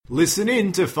Listen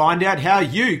in to find out how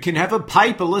you can have a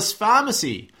paperless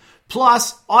pharmacy.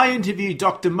 Plus, I interview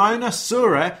Dr. Mona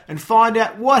Sura and find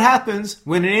out what happens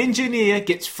when an engineer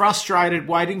gets frustrated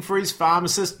waiting for his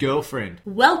pharmacist girlfriend.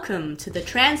 Welcome to the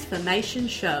Transformation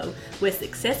Show, where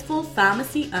successful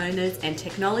pharmacy owners and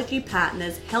technology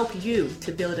partners help you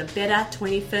to build a better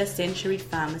 21st century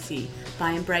pharmacy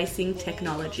by embracing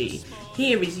technology.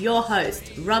 Here is your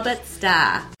host, Robert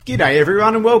Starr. G'day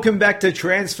everyone and welcome back to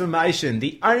Transformation,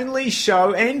 the only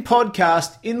show and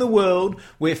podcast in the world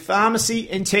where pharmacy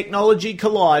and technology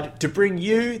collide to bring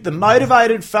you, the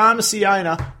motivated pharmacy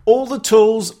owner, all the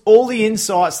tools, all the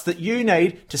insights that you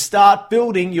need to start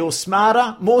building your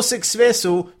smarter, more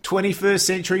successful 21st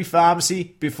century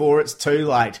pharmacy before it's too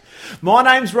late. My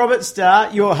name's Robert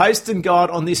Starr, your host and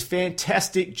guide on this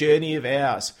fantastic journey of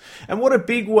ours. And what a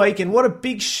big week and what a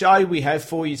big show we have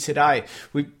for you today.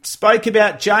 We spoke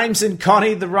about James and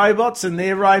Connie, the robots, and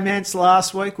their romance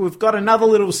last week. We've got another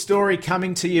little story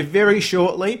coming to you very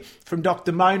shortly from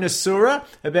Dr. Mona Sura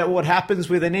about what happens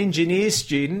with an engineer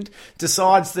student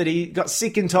decides that he got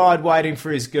sick and tired waiting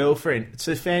for his girlfriend. It's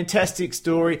a fantastic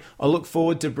story. I look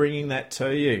forward to bringing that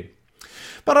to you.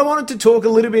 But I wanted to talk a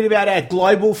little bit about our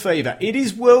global fever. It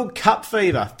is World Cup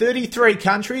fever. 33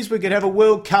 countries. We could have a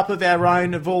World Cup of our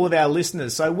own of all of our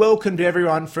listeners. So welcome to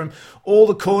everyone from all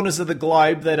the corners of the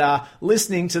globe that are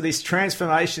listening to this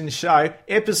Transformation Show,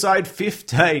 episode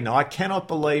 15. I cannot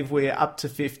believe we're up to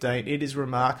 15. It is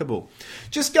remarkable.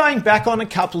 Just going back on a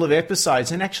couple of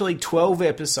episodes, and actually 12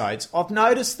 episodes, I've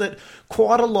noticed that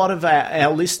quite a lot of our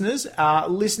listeners are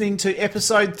listening to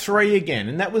episode 3 again.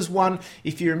 And that was one,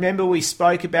 if you remember, we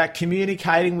spoke about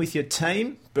communicating with your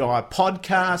team by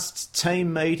podcasts,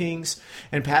 team meetings,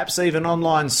 and perhaps even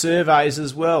online surveys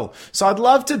as well. So I'd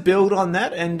love to build on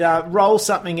that and roll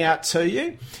something out to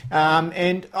you.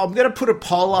 And I'm going to put a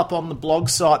poll up on the blog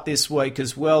site this week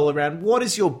as well around what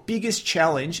is your biggest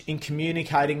challenge in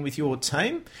communicating with your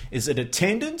team? Is it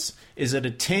attendance? Is it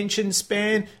attention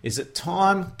span? Is it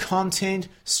time, content,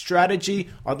 strategy?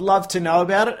 I'd love to know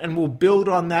about it, and we'll build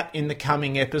on that in the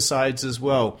coming episodes as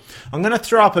well. I'm going to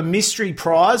throw up a mystery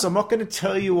prize. I'm not going to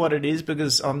tell you what it is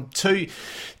because I'm too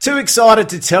excited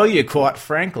to tell you, quite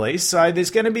frankly. So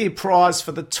there's going to be a prize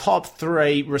for the top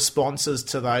 3 responses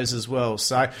to those as well.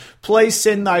 So please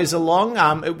send those along.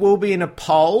 It will be in a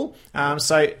poll.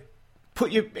 So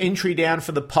put your entry down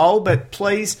for the poll, but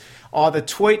please either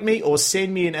tweet me or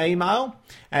send me an email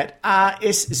at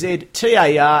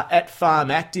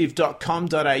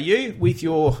rsztar@farmactive.com.au with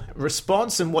your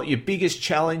response and what your biggest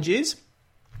challenge is.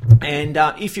 And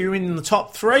if you're in the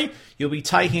top 3, you'll be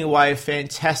taking away a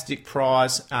fantastic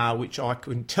prize, which I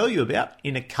can tell you about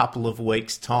in a couple of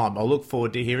weeks' time. I look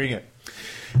forward to hearing it.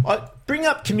 I bring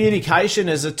up communication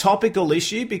as a topical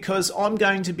issue because I'm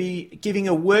going to be giving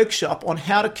a workshop on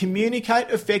how to communicate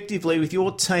effectively with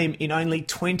your team in only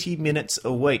 20 minutes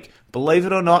a week. Believe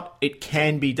it or not, it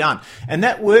can be done. And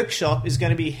that workshop is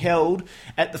going to be held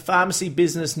at the Pharmacy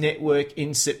Business Network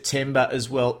in September as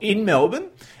well in Melbourne.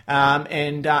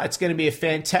 And it's going to be a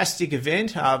fantastic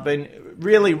event. I've been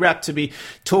really rapt to be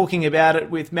talking about it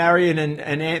with Marion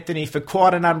and Anthony for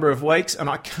quite a number of weeks, and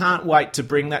I can't wait to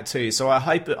bring that to you. So I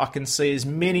hope that I can see as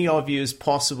many of you as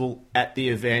possible at the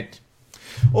event.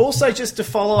 Also, just to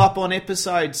follow up on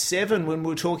episode 7 when we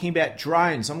were talking about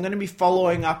drones, I'm going to be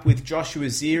following up with Joshua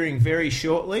Ziering very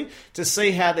shortly to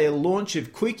see how their launch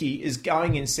of Quickie is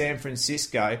going in San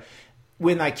Francisco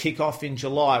when they kick off in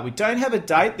July. We don't have a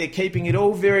date. They're keeping it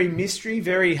all very mystery,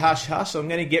 very hush-hush. So I'm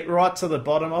going to get right to the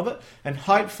bottom of it and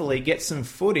hopefully get some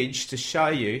footage to show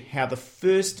you how the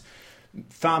first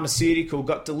pharmaceutical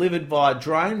got delivered by a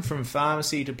drone from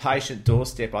pharmacy to patient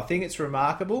doorstep. I think it's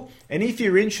remarkable. And if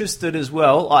you're interested as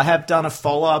well, I have done a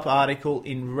follow-up article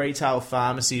in Retail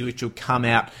Pharmacy which will come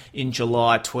out in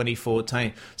July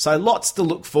 2014. So lots to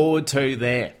look forward to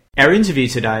there. Our interview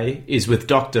today is with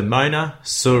Dr. Mona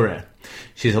Sura.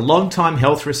 She's a long-time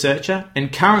health researcher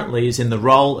and currently is in the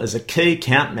role as a key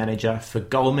account manager for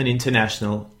Goldman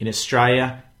International in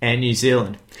Australia and New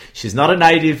Zealand. She's not a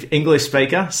native English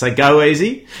speaker, so go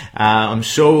easy. I'm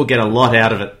sure we'll get a lot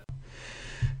out of it.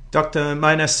 Dr.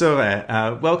 Mona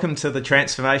Sura, welcome to the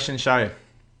Transformation Show.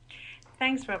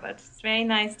 Thanks, Robert. It's very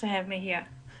nice to have me here.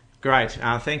 Great.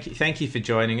 Thank you for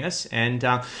joining us. And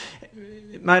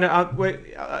Mate,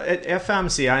 our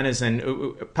pharmacy owners,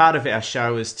 and part of our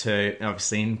show is to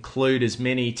obviously include as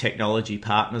many technology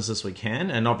partners as we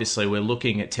can. And obviously we're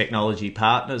looking at technology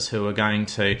partners who are going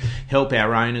to help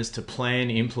our owners to plan,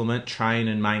 implement, train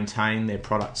and maintain their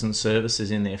products and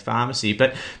services in their pharmacy.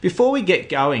 But before we get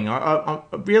going, I'm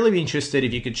really interested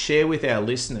if you could share with our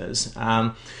listeners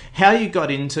how you got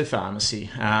into pharmacy.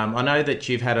 I know that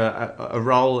you've had a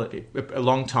role, a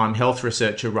long time health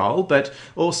researcher role, but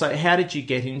also how did you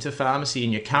get into pharmacy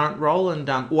in your current role, and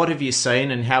what have you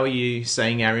seen and how are you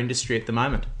seeing our industry at the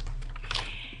moment?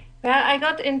 Well, I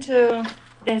got into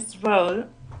this role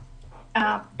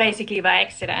basically by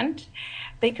accident,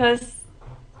 because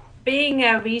being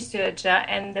a researcher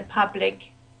in the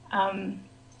public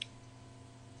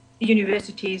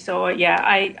universities,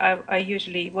 I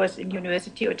usually was in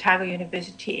university, Otago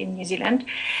University in New Zealand.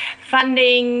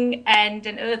 Funding and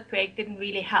an earthquake didn't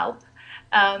really help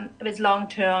with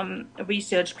long-term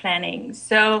research planning.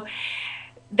 So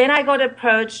then I got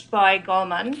approached by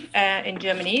Goldman in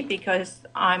Germany, because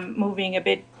I'm moving a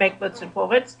bit backwards and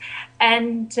forwards.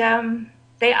 And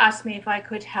they asked me if I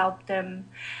could help them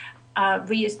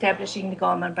re-establishing the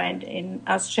Goldman brand in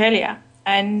Australia.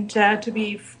 And to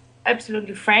be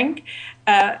absolutely frank,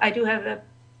 I do have a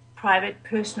private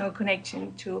personal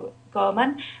connection to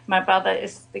Goldman. My brother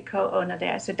is the co-owner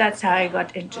there. So that's how I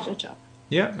got into the job.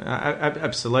 Yeah,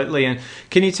 absolutely. And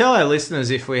can you tell our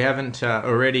listeners, if we haven't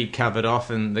already covered off,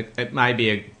 and it may be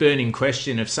a burning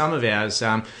question of some of ours,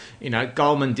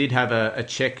 Goldman did have a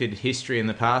checkered history in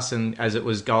the past, and as it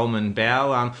was Goldman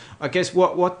Bow, I guess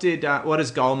what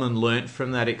has Goldman learnt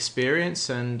from that experience,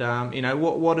 and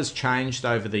what has changed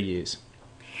over the years?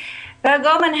 Well,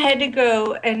 Goldman had to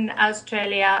go in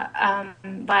Australia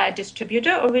via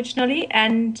distributor originally,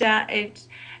 and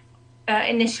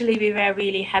initially we were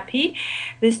really happy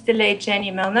with the late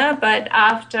Jenny Milner, but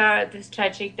after this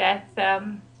tragic death,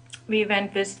 we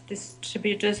went with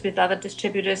other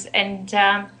distributors, and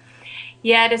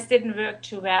this didn't work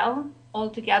too well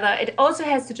altogether. It also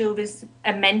has to do with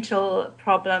a mental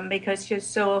problem, because you're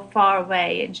so far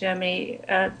away in Germany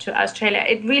to Australia.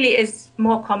 It really is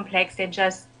more complex than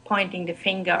just pointing the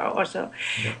finger or so.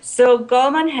 Yeah. So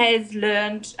Goldman has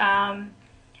learned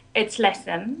its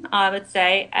lesson, I would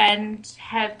say, and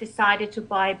have decided to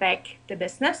buy back the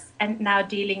business and now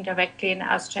dealing directly in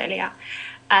Australia.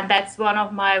 And that's one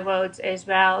of my roles as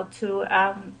well, to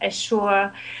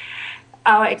assure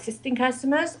our existing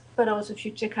customers, but also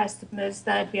future customers,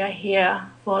 that we are here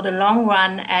for the long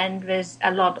run and with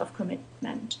a lot of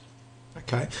commitment.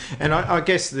 Okay, and I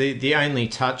guess the only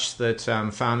touch that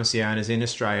pharmacy owners in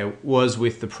Australia was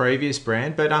with the previous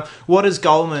brand, but what has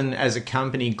Goldman as a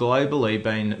company globally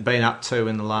been up to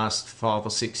in the last 5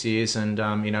 or 6 years, and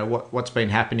what's been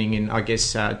happening in, I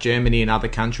guess, Germany and other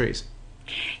countries?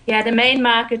 Yeah, the main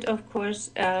market, of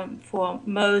course, for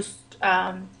most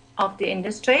of the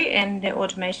industry in the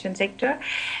automation sector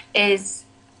is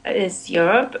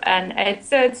Europe, and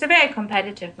it's a very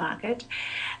competitive market.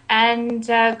 And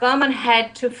Goldman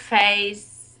had to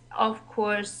face, of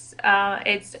course,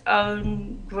 its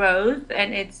own growth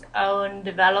and its own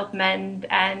development,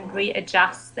 and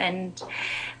readjust and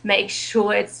make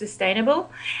sure it's sustainable.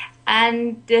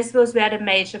 And this was where the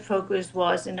major focus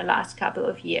was in the last couple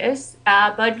of years.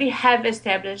 But we have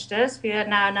established this. We are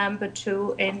now number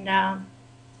 2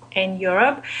 in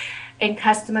Europe. In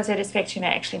customer satisfaction, we're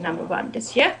actually number 1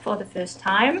 this year for the first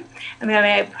time. And we are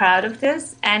very proud of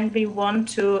this. And we want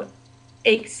to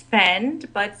expand,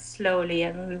 but slowly,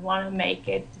 and we want to make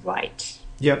it right.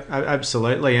 Yep,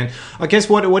 absolutely. And I guess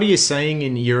what are you seeing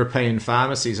in European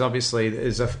pharmacies? Obviously,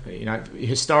 there's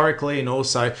historically, and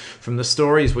also from the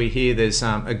stories we hear, there's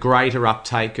a greater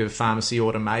uptake of pharmacy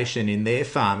automation in their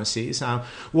pharmacies.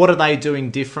 What are they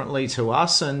doing differently to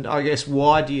us? And I guess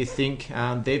why do you think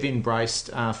they've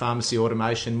embraced pharmacy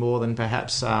automation more than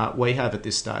perhaps we have at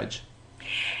this stage?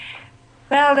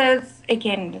 Well,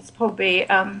 there's probably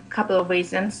a couple of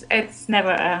reasons. It's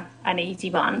never an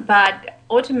easy one, but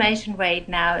automation rate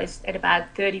now is at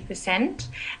about 30%,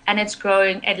 and it's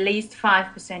growing at least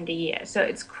 5% a year. So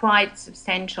it's quite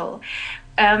substantial.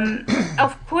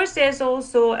 Of course, there's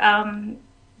also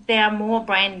there are more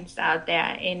brands out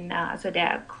there so there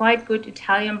are quite good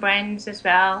Italian brands as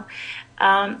well.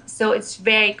 So it's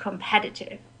very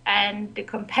competitive, and the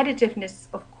competitiveness,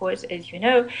 of course, as you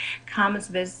know, comes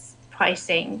with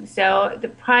pricing. So the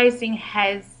pricing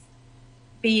has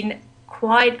been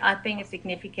quite, I think, a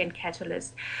significant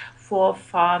catalyst for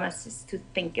pharmacists to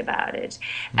think about it.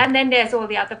 And then there's all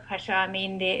the other pressure. I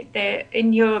mean,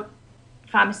 in Europe,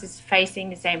 pharmacists facing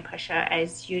the same pressure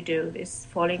as you do, this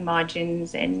falling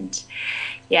margins and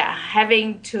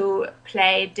having to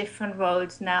play different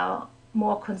roles now,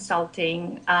 more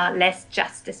consulting, less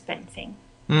just dispensing.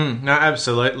 No,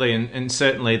 absolutely. And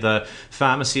certainly the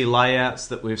pharmacy layouts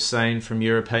that we've seen from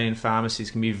European pharmacies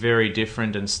can be very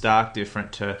different and stark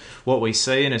different to what we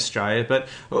see in Australia. But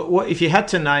if you had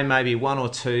to name maybe one or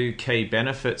two key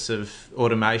benefits of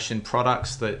automation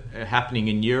products that are happening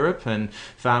in Europe and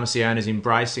pharmacy owners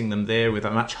embracing them there with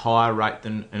a much higher rate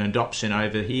than an adoption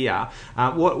over here,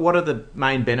 what are the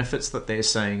main benefits that they're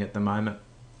seeing at the moment?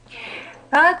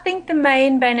 I think the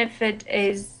main benefit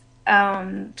is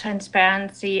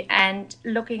transparency and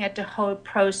looking at the whole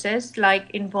process, like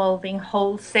involving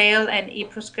wholesale and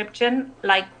e-prescription,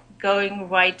 like going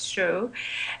right through.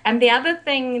 And the other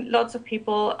thing lots of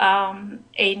people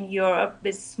in Europe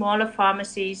with smaller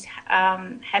pharmacies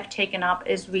have taken up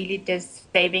is really this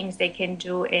savings they can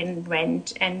do in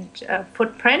rent and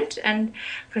footprint and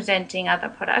presenting other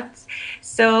products.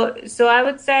 So I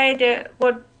would say that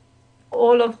what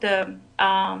all of the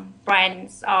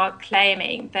brands are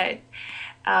claiming, that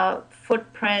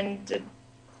footprint,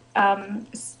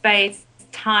 space,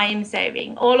 time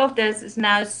saving, all of this is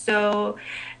now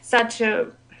such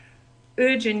a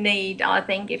urgent need, I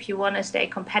think, if you want to stay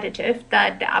competitive,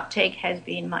 that the uptake has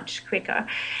been much quicker.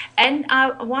 And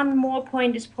one more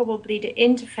point is probably the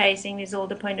interfacing with all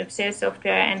the point of sale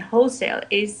software and wholesale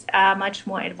is much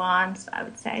more advanced, I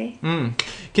would say.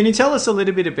 Can you tell us a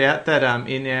little bit about that?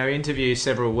 In our interview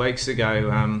several weeks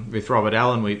ago with Robert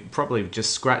Allen, we probably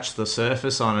just scratched the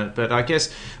surface on it, but I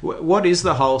guess what is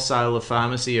the wholesaler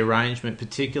pharmacy arrangement,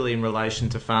 particularly in relation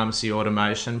to pharmacy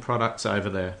automation products over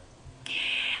there?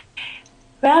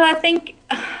 Well, I think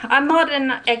I'm not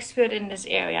an expert in this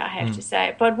area, I have to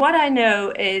say. But what I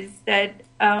know is that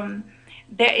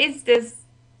there is this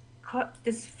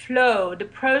flow, the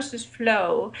process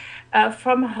flow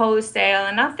from wholesale.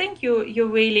 And I think you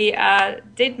really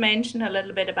did mention a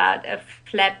little bit about a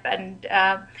flap and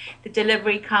the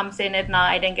delivery comes in at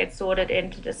night and gets sorted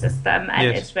into the system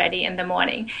and it's ready in the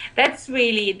morning. That's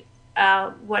really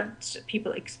what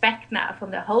people expect now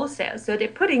from the wholesale. So they're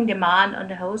putting demand on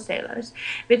the wholesalers,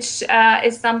 which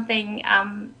is something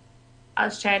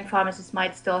Australian pharmacists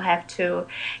might still have to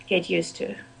get used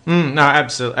to. No,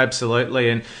 absolutely.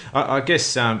 And I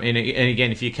guess, and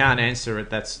again, if you can't answer it,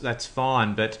 that's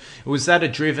fine. But was that a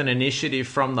driven initiative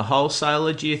from the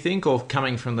wholesaler, do you think, or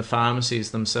coming from the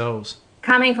pharmacies themselves?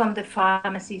 Coming from the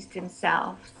pharmacies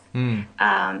themselves.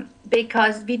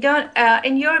 Because we don't,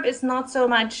 in Europe, it's not so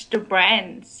much the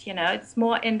brands, it's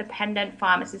more independent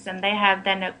pharmacies, and they have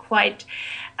then a quite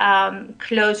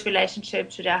close relationship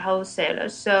to their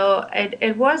wholesalers. So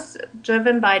it was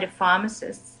driven by the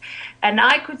pharmacists. And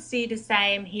I could see the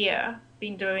same here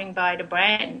being driven by the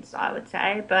brands, I would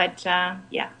say. But I'm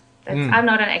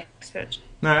not an expert.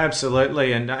 No,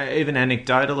 absolutely. And even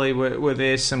anecdotally, were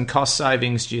there some cost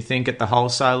savings, do you think, at the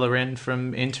wholesaler end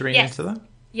from entering into that?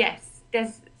 Yes,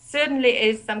 there certainly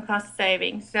is some cost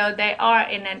savings. So they are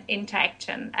in an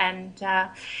interaction, and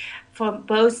for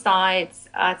both sides,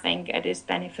 I think it is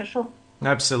beneficial.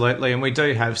 Absolutely, and we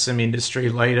do have some industry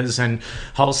leaders and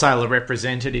wholesaler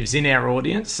representatives in our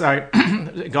audience. So,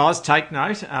 guys, take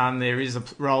note. There is a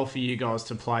role for you guys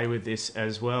to play with this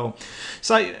as well.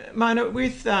 So, Mona,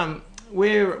 with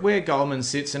where Goldman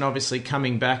sits, and obviously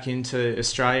coming back into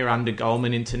Australia under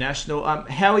Goldman International,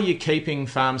 how are you keeping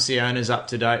pharmacy owners up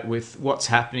to date with what's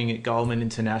happening at Goldman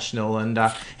International, and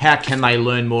how can they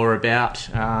learn more about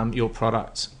your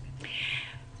products?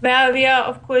 Well, we are,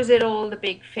 of course, at all the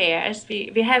big fairs.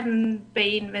 We haven't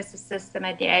been with the system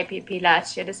at the APP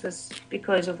last year. This was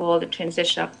because of all the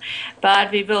transition,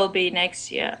 but we will be next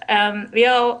year. We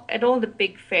are at all the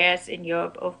big fairs in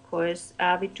Europe, of course.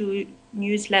 We do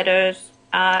newsletters.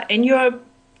 In Europe,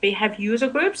 we have user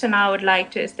groups, and I would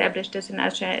like to establish this in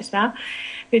Australia as well,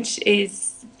 which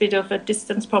is a bit of a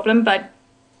distance problem, but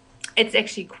it's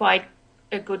actually quite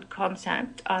a good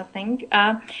concept, I think.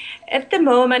 At the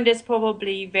moment, it's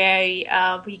probably very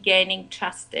regaining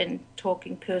trust in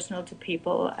talking personal to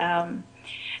people.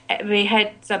 We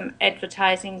had some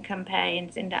advertising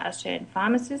campaigns in the Australian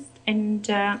pharmacist, and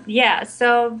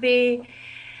so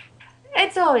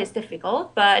it's always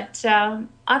difficult, but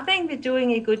I think we're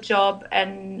doing a good job,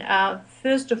 and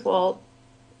first of all,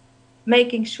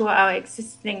 making sure our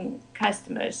existing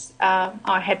customers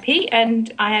are happy.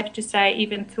 And I have to say,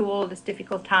 even through all this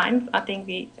difficult time, I think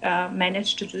we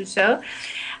managed to do so.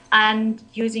 And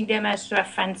using them as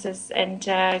references and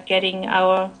getting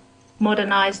our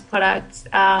modernized products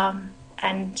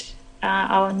and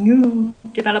our new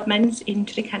developments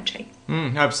into the country.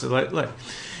 Absolutely.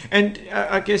 And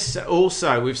I guess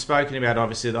also we've spoken about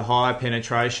obviously the higher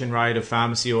penetration rate of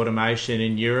pharmacy automation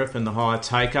in Europe and the higher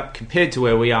take-up compared to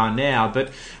where we are now.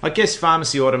 But I guess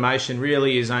pharmacy automation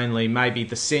really is only maybe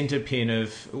the centre pin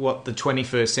of what the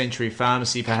 21st century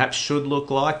pharmacy perhaps should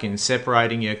look like in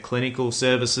separating your clinical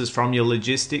services from your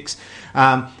logistics.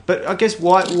 But I guess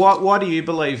why do you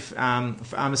believe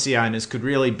pharmacy owners could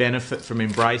really benefit from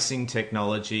embracing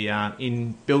technology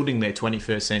in building their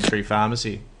 21st century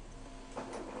pharmacy?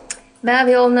 Now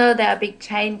we all know there are big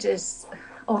changes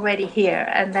already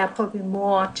here, and there are probably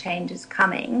more changes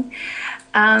coming.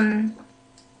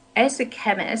 As a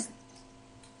chemist,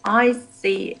 I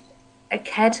see a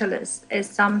catalyst as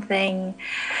something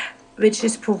which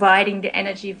is providing the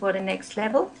energy for the next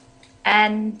level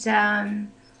and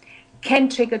can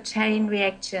trigger chain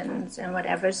reactions and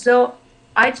whatever. So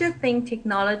I just think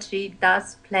technology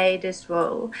does play this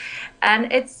role,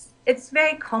 and it's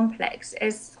very complex,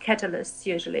 as catalysts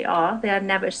usually are. They are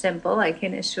never simple, I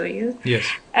can assure you. Yes.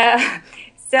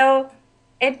 So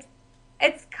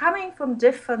it's coming from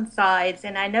different sides,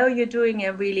 and I know you're doing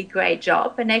a really great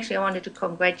job. And actually, I wanted to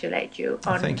congratulate you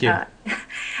on thank you.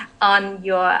 On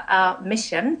your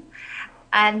mission.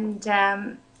 And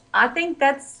I think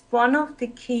that's one of the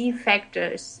key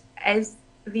factors. As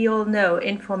we all know,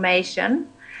 information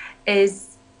is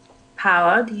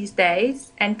power these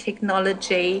days, and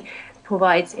technology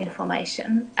provides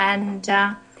information. And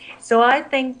so I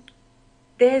think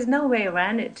there's no way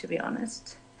around it, to be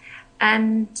honest.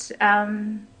 And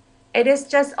it is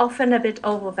just often a bit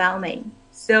overwhelming.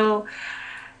 So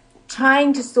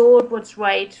trying to sort what's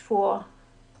right for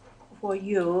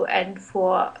you and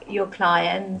for your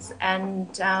clients,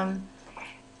 and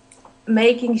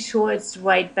making sure it's the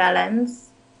right balance,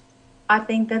 I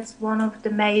think that's one of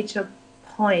the major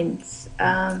points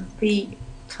we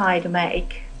try to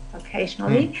make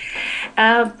occasionally.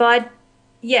 But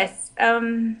yes,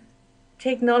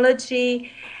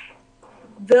 technology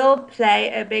will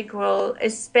play a big role,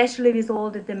 especially with all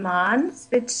the demands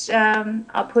which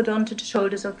are put onto the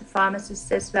shoulders of the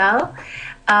pharmacists as well,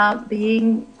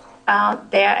 being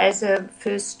there as a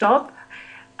first stop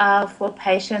for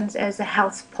patients, as a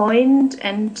health point.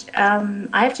 And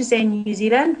I have to say, in New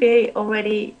Zealand, we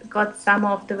already got some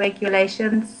of the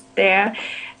regulations there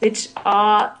which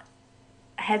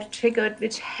have triggered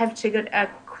a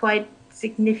quite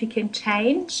significant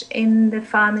change in the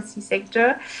pharmacy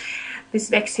sector, with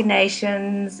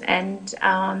vaccinations and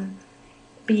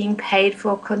being paid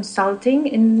for consulting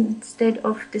instead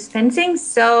of dispensing.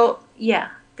 So yeah,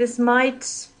 this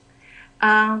might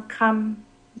come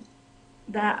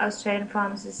the Australian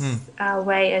pharmacists'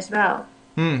 way as well.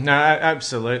 No,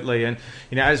 absolutely. And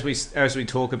as we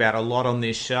talk about a lot on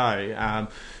this show,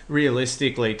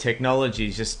 realistically,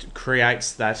 technology just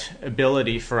creates that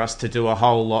ability for us to do a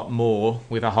whole lot more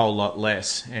with a whole lot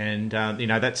less. And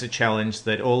that's a challenge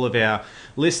that all of our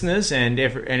listeners and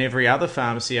every other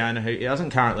pharmacy owner who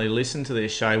doesn't currently listen to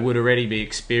this show would already be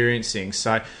experiencing.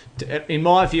 So in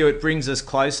my view, it brings us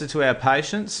closer to our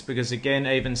patients, because again,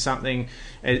 even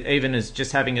as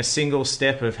just having a single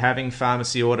step of having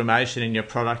pharmacy automation in your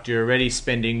product, you're already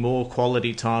spending more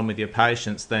quality time with your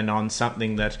patients than on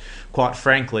something that, quite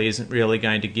frankly, isn't really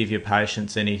going to give your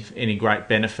patients any great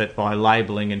benefit by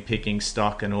labelling and picking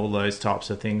stock and all those types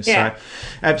of things. Yeah.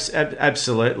 So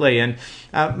absolutely. And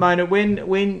Mona,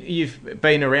 when you've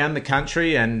been around the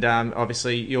country, and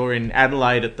obviously you're in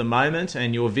Adelaide at the moment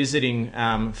and you're visiting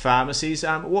pharmacies,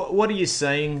 what are you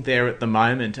seeing there at the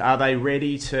moment? Are they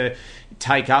ready to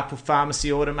take up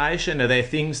pharmacy automation? Are there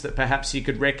things that perhaps you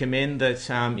could recommend that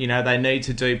they need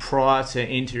to do prior to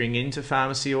entering into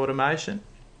pharmacy automation?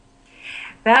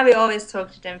 Well, we always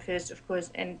talk to them first, of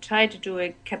course, and try to do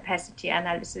a capacity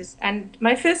analysis. And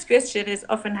my first question is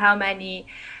often, how many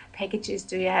packages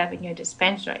do you have in your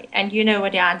dispensary? And you know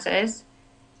what the answer is?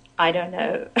 I don't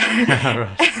know.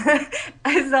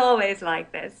 It's always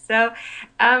like this. So,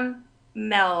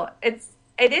 no, it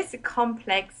is a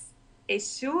complex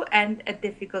issue and a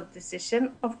difficult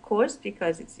decision, of course,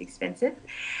 because it's expensive.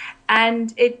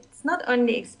 And it's not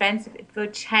only expensive, it will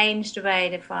change the way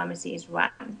the pharmacy is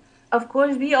run. Of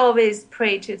course, we always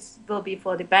preach it will be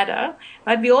for the better,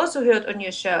 but we also heard on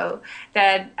your show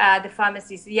that the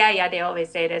pharmacists, they always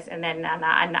say this, and then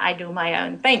and I do my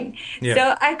own thing. Yeah.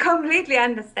 So I completely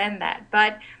understand that.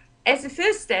 But as a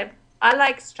first step, I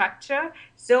like structure.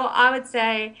 So I would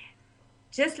say,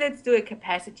 just let's do a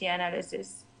capacity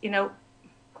analysis.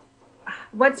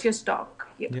 What's your stock?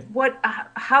 Yeah.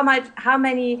 How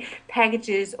many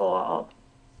packages or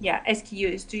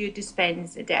SKUs do you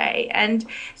dispense a day? And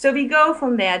so we go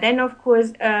from there. Then, of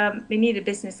course, we need a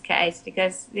business case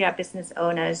because we are business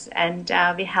owners, and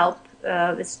we help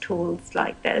with tools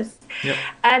like this. Yep.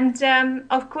 And,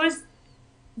 of course,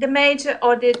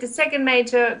 the second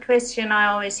major question I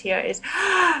always hear is,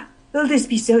 will this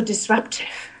be so disruptive?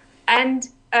 And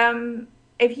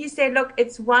if you say, look,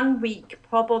 it's 1 week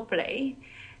probably,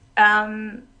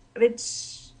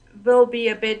 which will be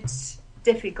a bit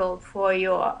difficult for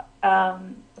your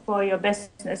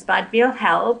business, but will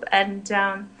help. And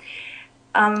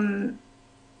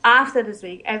after this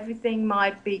week, everything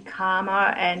might be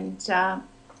calmer and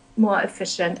more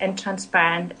efficient and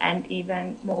transparent and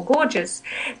even more gorgeous.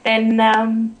 Then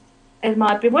it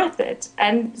might be worth it.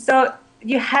 And so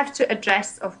you have to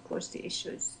address, of course, the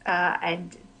issues.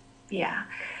 And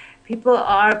people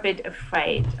are a bit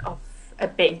afraid of a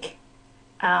big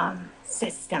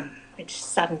system, which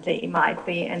suddenly might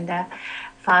be in the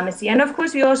pharmacy. And of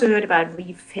course, we also heard about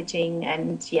refitting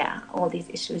and all these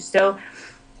issues. So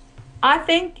I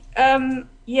think,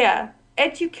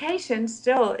 education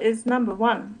still is number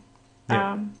one.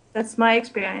 That's my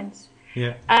experience.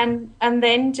 Yeah. And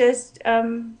then just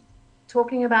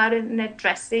talking about it and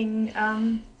addressing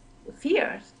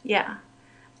fears,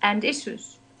 and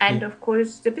issues. And of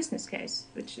course, the business case,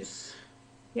 which is,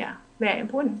 very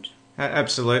important.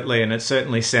 Absolutely, and it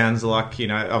certainly sounds like,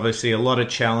 obviously a lot of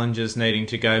challenges needing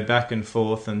to go back and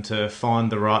forth and to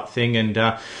find the right thing. And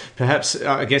perhaps,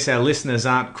 I guess our listeners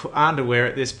aren't aware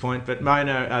at this point, but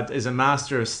Mona is a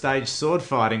master of stage sword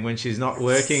fighting when she's not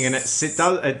working, and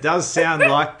it does sound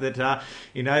like that.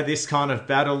 This kind of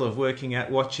battle of working out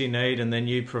what you need and then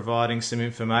you providing some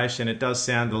information. It does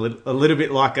sound a little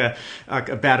bit like a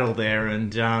battle there,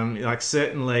 and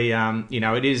certainly,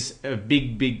 it is a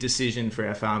big decision for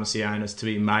our pharmacy owners to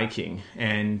be making.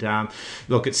 And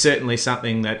look, it's certainly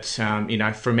something that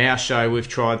from our show we've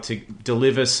tried to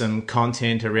deliver some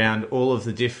content around all of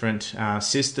the different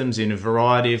systems in a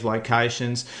variety of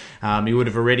locations. You would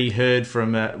have already heard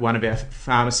from one of our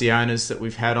pharmacy owners that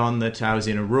we've had on that was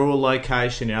in a rural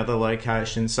location, in other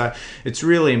locations. So it's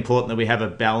really important that we have a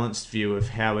balanced view of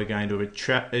how we're going to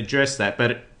address that.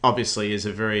 But it obviously is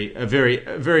a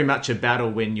very much a battle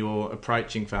when you're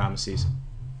approaching pharmacies.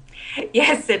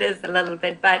 Yes, it is a little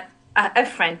bit, but a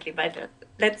friendly battle.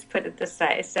 Let's put it this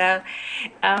way. So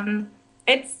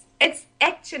it's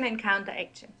action and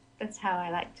counteraction. That's how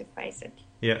I like to phrase it.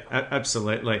 Yeah,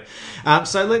 absolutely.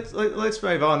 So let's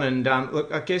move on and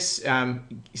look. I guess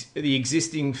the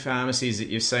existing pharmacies that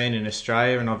you've seen in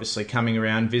Australia, and obviously coming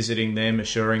around, visiting them,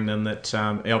 assuring them that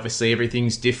obviously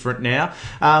everything's different now.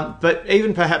 But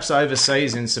even perhaps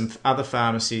overseas in some other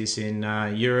pharmacies in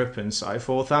Europe and so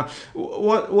forth.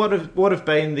 What have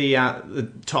been the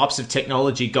types of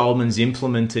technology Goldman's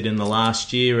implemented in the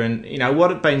last year, and what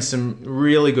have been some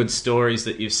really good stories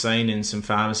that you've seen in some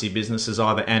pharmacy businesses,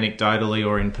 either anecdotally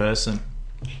or in person?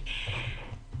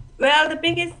 Well, the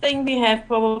biggest thing we have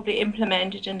probably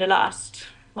implemented in the last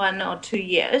 1 or 2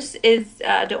 years is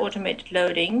the automated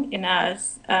loading in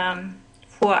ours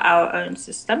for our own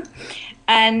system.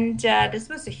 And this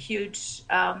was a huge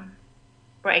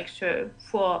breakthrough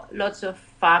for lots of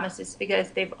pharmacists because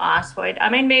they've asked for it.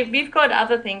 I mean, we've got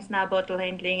other things now, bottle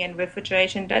handling and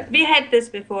refrigeration. That we had this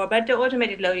before, but the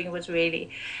automated loading was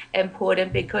really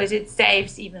important because it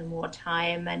saves even more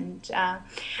time, and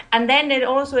then it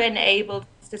also enabled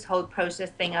this whole process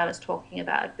thing I was talking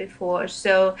about before.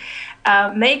 So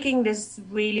making this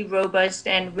really robust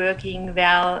and working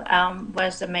well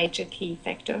was a major key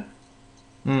factor.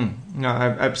 No,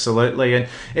 absolutely. And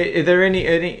are there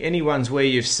any ones where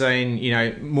you've seen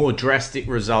more drastic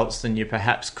results than you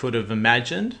perhaps could have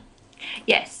imagined?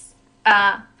 Yes,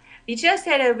 we just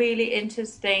had a really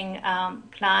interesting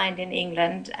client in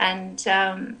England, and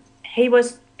he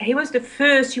was the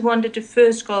first. He wanted the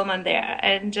first Goldman there,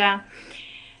 and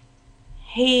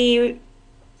he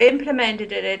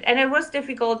implemented it, and it was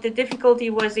difficult. The difficulty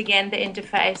was, again, the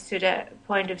interface to the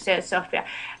point of sale software.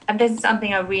 And this is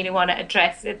something I really want to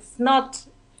address. It's not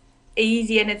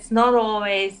easy, and it's not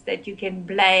always that you can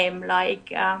blame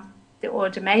the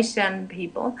automation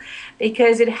people,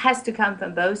 because it has to come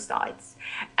from both sides.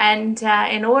 And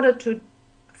in order to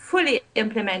fully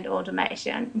implement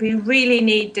automation, we really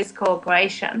need this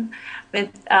cooperation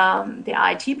with the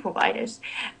IT providers,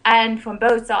 and from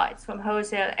both sides, from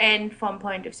wholesale and from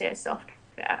point of sale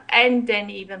software, and then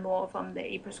even more from the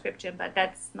e-prescription, but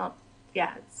that's not,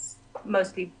 it's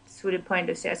mostly through the point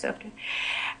of sale software.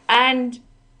 And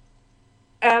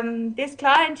this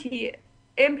client, he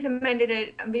implemented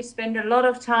it, and we spent a lot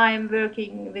of time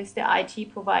working with the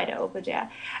IT provider over there,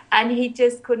 and he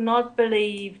just could not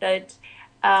believe that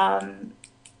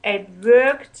it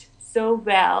worked so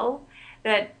well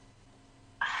that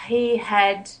he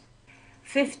had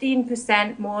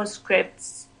 15% more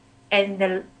scripts in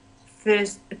the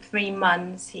first 3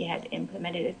 months he had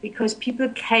implemented it, because people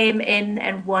came in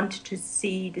and wanted to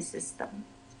see the system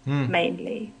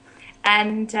mainly.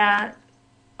 And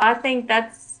I think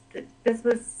this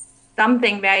was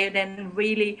something where you then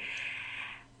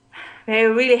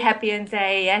they're really happy and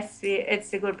say, yes,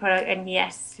 it's a good product, and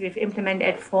yes, we've implemented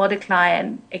it for the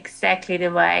client exactly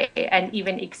the way, and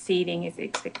even exceeding his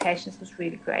expectations was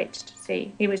really great to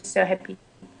see. He was so happy.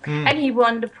 And he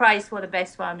won the prize for the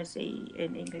best pharmacy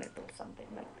in England or something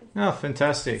like this. Oh,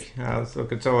 fantastic.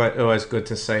 Look, it's always good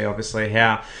to see, obviously,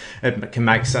 how it can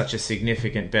make such a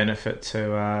significant benefit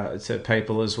to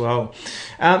people as well.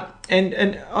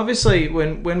 And obviously,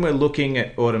 when we're looking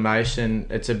at automation,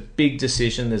 it's a big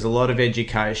decision. There's a lot of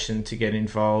education to get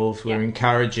involved. We're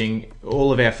encouraging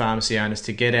all of our pharmacy owners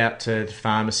to get out to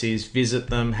pharmacies, visit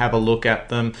them, have a look at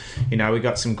them. We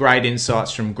got some great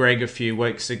insights from Greg a few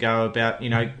weeks ago about,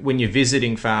 when you're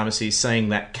visiting pharmacies, seeing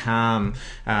that calm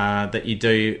that you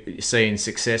do see in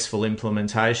successful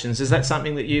implementations. Is that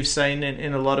something that you've seen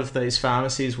in a lot of these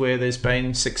pharmacies where there's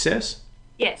been success?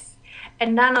 Yes.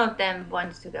 And none of them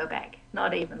wants to go back,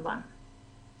 not even one.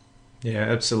 Yeah,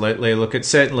 absolutely. Look, it's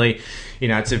certainly,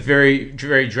 it's a very,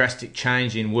 very drastic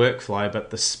change in workflow, but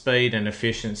the speed and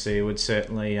efficiency would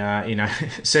certainly,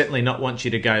 certainly not want you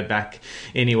to go back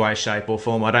any way, shape or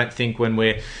form. I don't think when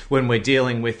we're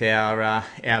dealing with our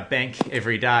bank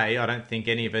every day, I don't think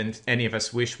any of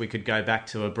us wish we could go back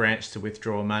to a branch to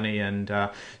withdraw money and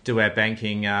do our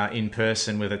banking in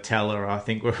person with a teller. I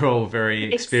think we're all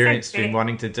very experienced in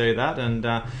wanting to do that, and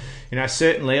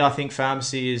certainly I think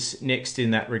pharmacy is next in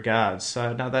that regard.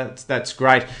 So no, that's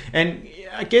great. And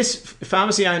I guess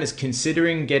pharmacy owners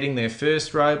considering getting their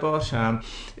first robot,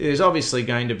 there's obviously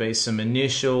going to be some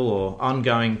initial or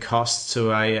ongoing costs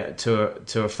to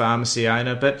a pharmacy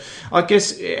owner. But I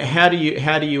guess how do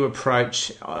you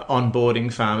approach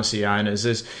onboarding pharmacy owners?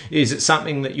 Is it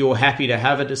something that you're happy to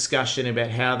have a discussion about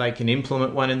how they can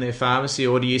implement one in their pharmacy,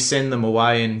 or do you send them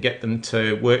away and get them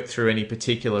to work through any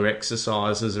particular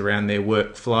exercises around their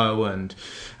workflow and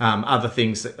other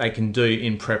things that they can do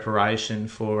in preparation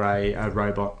for a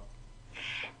robot?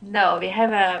 No, we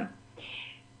have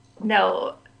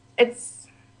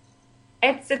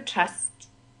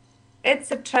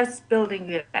it's a trust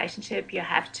building relationship you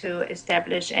have to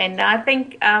establish, and I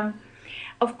think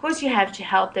of course you have to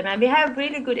help them, and we have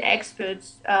really good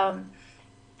experts.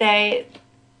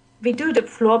 We do the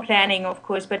floor planning, of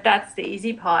course, but that's the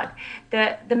easy part.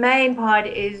 The main part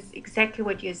is exactly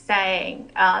what you're saying,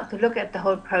 to look at the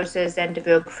whole process and the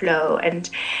workflow. And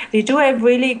we do have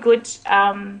really good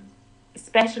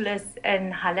specialists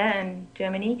in Halle in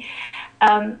Germany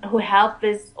who help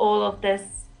with all of this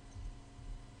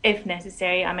if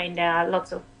necessary. I mean, there are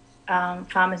lots of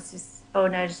pharmacist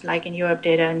owners like in Europe,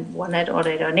 they don't want it or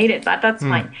they don't need it, but that's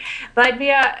fine. But we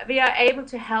are able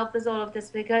to help with all of this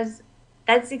because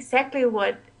that's exactly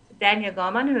what Daniel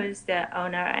Goleman, who is the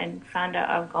owner and founder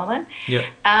of Goleman,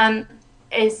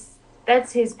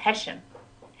 that's his passion.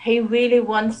 He really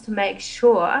wants to make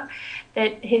sure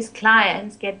that his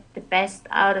clients get the best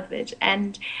out of it.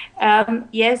 And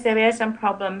yes, there are some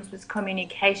problems with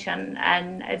communication,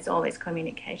 and it's always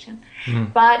communication.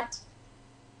 But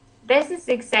this is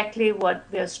exactly what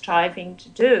we're striving to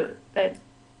do, that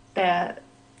the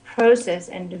process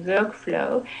and the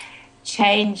workflow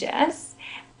changes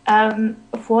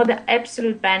for the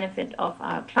absolute benefit of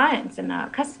our clients and our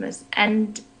customers.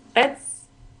 And that's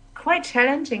quite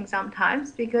challenging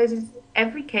sometimes because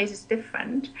every case is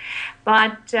different.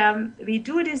 But we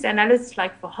do this analysis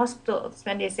like for hospitals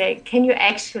when they say, can you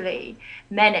actually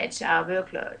manage our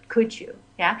workload? Could you?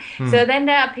 Yeah. So then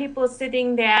there are people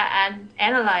sitting there and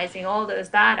analyzing all those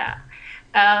data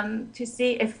to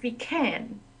see if we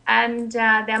can. And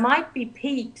there might be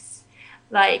peaks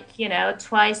like,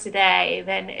 twice a day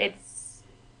when it's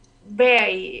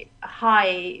very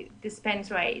high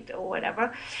dispense rate or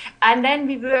whatever. And then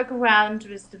we work around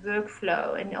with the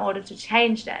workflow in order to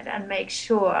change that and make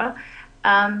sure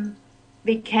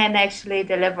we can actually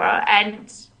deliver.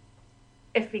 And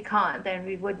if we can't, then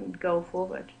we wouldn't go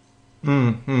forward.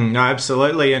 No,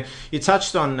 absolutely. And you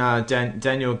touched on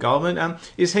Daniel Goleman.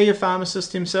 Is he a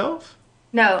pharmacist himself?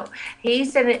 No,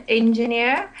 he's an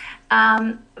engineer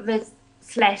with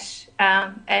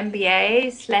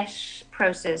 /MBA/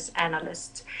 process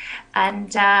analyst,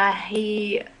 and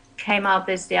he came up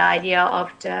with the idea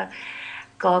of the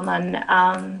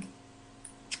Goleman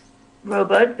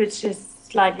robot, which is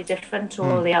slightly different to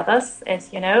all the others,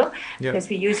 as you know, because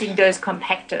we're using those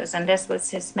compactors, and this was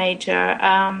his major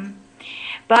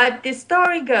But the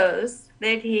story goes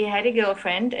that he had a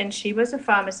girlfriend and she was a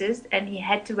pharmacist and he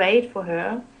had to wait for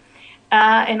her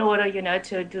in order,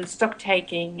 to do stock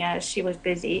taking. She was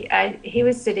busy. He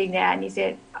was sitting there and he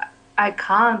said, I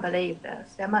can't believe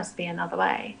this. There must be another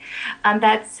way. And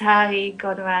that's how he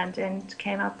got around and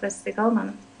came up with the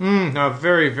Goldmann. A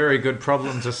very, very good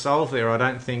problem to solve there. I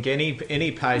don't think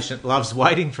any patient loves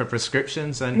waiting for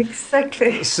prescriptions. And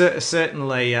exactly.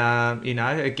 Certainly,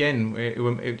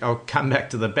 again, I'll come back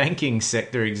to the banking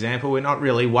sector example. We're not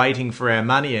really waiting for our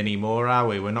money anymore, are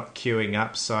we? We're not queuing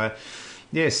up. So,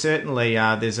 yeah, certainly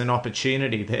there's an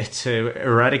opportunity there to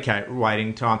eradicate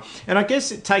waiting time. And I guess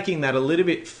taking that a little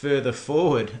bit further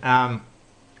forward,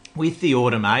 with the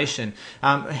automation,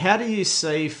 how do you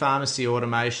see pharmacy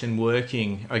automation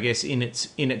working, I guess, in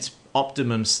its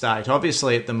optimum state?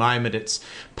 Obviously, at the moment, it's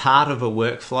part of a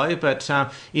workflow, but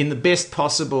in the best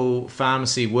possible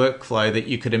pharmacy workflow that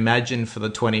you could imagine for the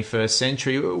 21st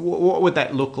century, what would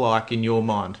that look like in your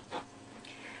mind?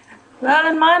 Well,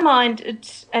 in my mind,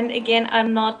 and again,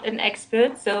 I'm not an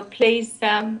expert, so please,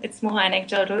 it's more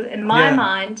anecdotal. In my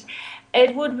mind,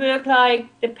 it would work like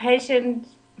the patient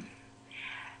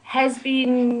has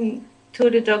been to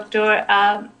the doctor,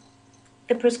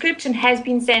 the prescription has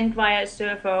been sent via a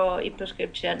server or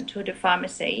e-prescription to the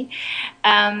pharmacy,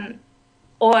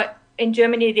 or in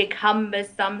Germany they come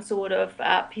with some sort of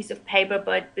piece of paper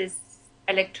but with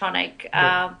electronic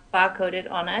barcoded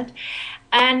on it,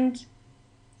 and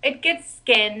it gets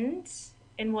scanned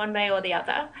in one way or the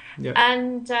other. Yep.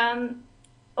 And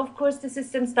of course the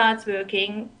system starts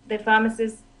working, the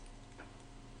pharmacist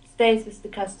stays with the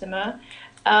customer,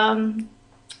 has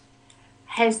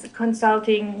the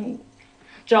consulting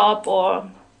job or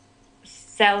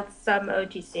sells some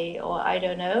OTC or I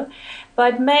don't know,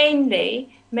 but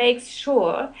mainly makes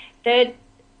sure that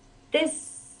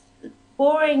this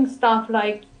boring stuff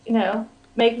like,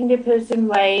 making the person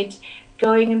wait,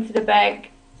 going into the bag,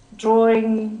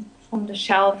 drawing from the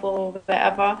shelf or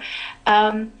wherever.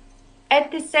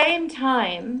 At the same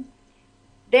time,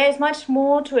 there's much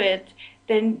more to it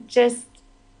than just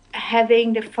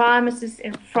having the pharmacist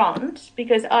in front,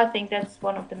 because I think that's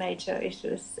one of the major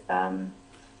issues.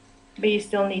 We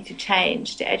still need to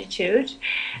change the attitude.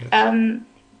 Yes.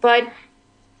 But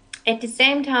at the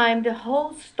same time, the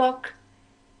whole stock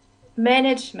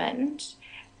management,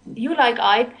 you like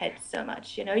iPads so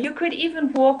much, you could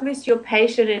even walk with your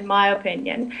patient, in my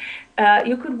opinion.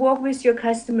 You could walk with your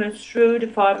customers through the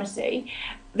pharmacy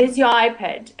with your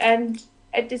iPad, and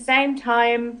at the same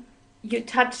time you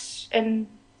touch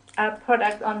a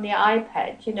product on the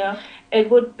iPad, it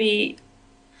would be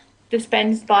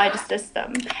dispensed by the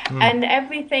system, and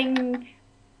everything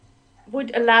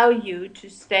would allow you to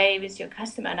stay with your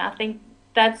customer. And I think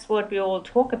that's what we all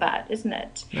talk about, isn't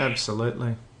it?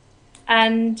 Absolutely.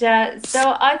 And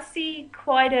so I see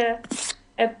quite a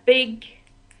big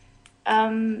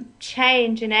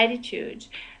change in attitude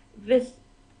with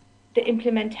the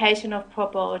implementation of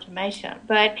proper automation.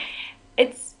 But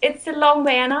it's a long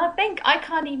way, and I think I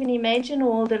can't even imagine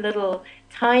all the little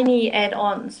tiny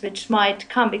add-ons which might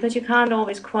come, because you can't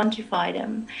always quantify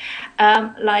them.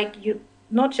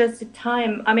 Not just the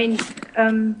time. I mean,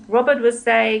 Robert was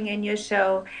saying in your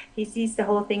show, he sees the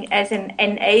whole thing as an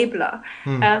enabler.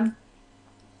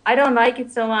 I don't like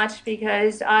it so much,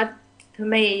 because to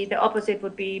me the opposite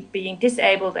would be being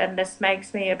disabled, and this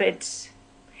makes me a bit.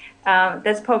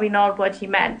 That's probably not what he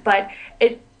meant, but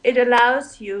it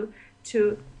allows you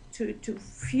to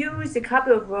fuse a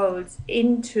couple of roles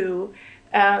into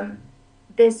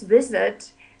this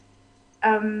visit,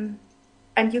 and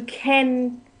you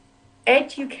can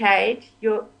educate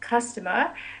your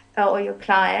customer or your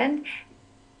client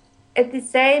at the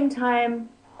same time,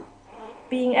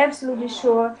 being absolutely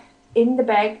sure in the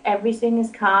bag everything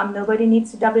is calm, nobody needs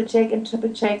to double check and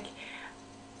triple check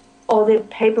all the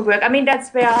paperwork. I mean,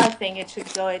 that's where I think it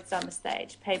should go at some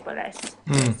stage, paperless,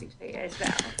 basically, as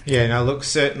well. Yeah, no, look,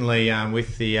 certainly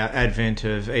with the advent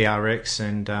of ERX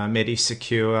and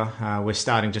MediSecure, we're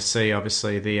starting to see,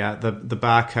 obviously, the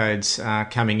barcodes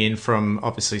coming in from,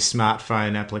 obviously,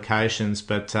 smartphone applications.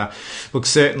 But, look,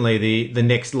 certainly the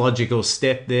next logical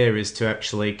step there is to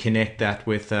actually connect that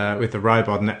with a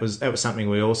robot. And that was something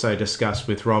we also discussed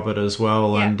with Robert as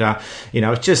well. Yeah. And,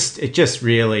 it just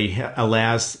really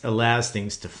allows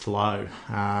things to flow,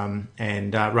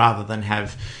 and rather than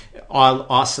have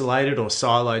isolated or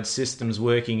siloed systems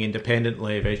working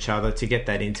independently of each other, to get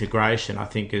that integration, I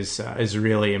think is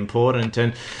really important.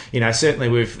 And certainly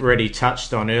we've already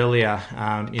touched on earlier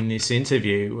in this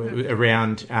interview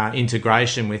around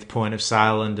integration with point of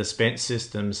sale and dispense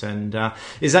systems. And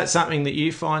is that something that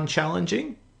you find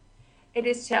challenging? It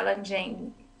is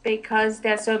challenging. because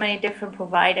there are so many different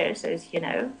providers, as you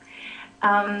know.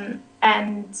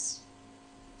 And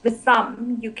with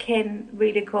some, you can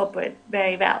really cooperate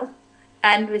very well.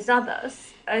 And with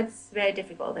others, it's very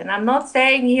difficult. And I'm not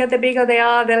saying here the bigger they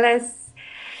are,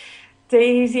 the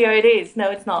easier it is.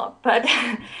 No, it's not. But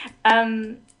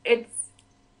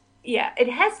it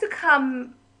has to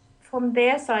come from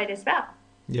their side as well.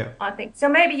 Yeah, I think. So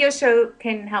maybe your show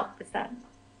can help with that.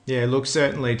 Yeah, look,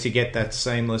 certainly to get that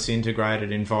seamless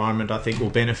integrated environment, I think will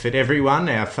benefit everyone,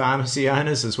 our pharmacy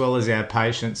owners as well as our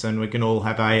patients, and we can all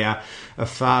have a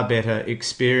far better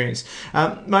experience.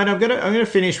 Mate, I'm going to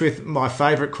finish with my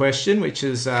favourite question, which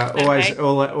is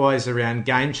always around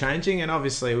game changing, and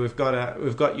obviously we've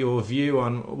got your view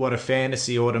on what a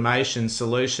fantasy automation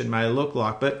solution may look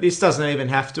like, but this doesn't even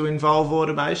have to involve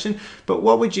automation. But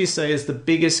what would you say is the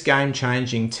biggest game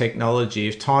changing technology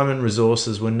if time and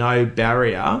resources were no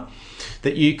barrier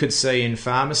that you could see in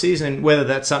pharmacies, and whether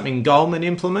that's something Goldman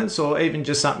implements or even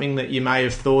just something that you may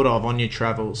have thought of on your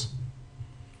travels?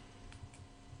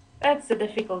 That's a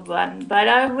difficult one, but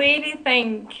I really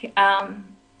think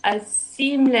a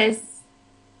seamless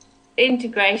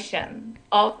integration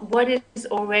of what is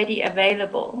already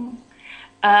available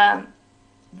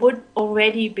would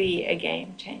already be a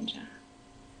game changer.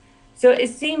 So a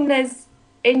seamless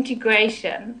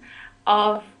integration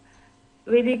of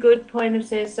really good point of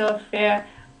sale software,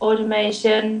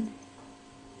 automation,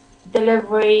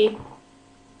 delivery,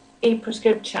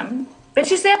 e-prescription,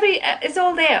 which is it's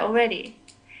all there already.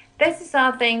 This is,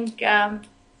 I think, the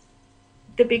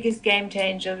biggest game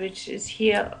changer, which is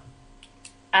here,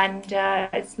 and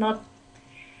it's not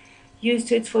used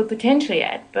to its full potential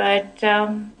yet, but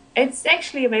it's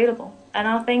actually available, and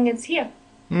I think it's here.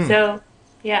 So,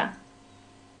 yeah.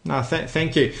 No,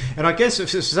 thank you. And I guess for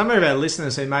some of our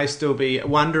listeners who may still be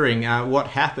wondering what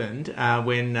happened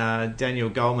when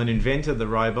Daniel Goleman invented the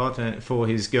robot for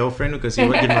his girlfriend, because he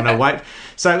didn't want to wait.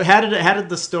 So how did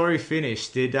the story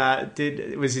finish?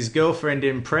 Was his girlfriend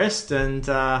impressed, and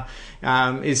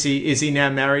is he now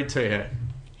married to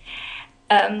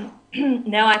her?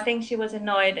 No, I think she was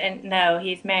annoyed, and no,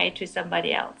 he's married to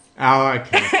somebody else. Oh,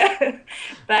 okay.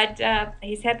 But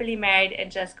he's happily married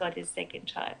and just got his second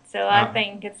child. So I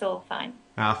think it's all fine.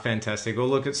 Fantastic. Well,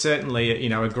 look, it's certainly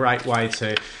a great way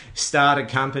to start a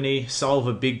company, solve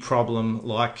a big problem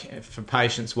like for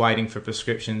patients waiting for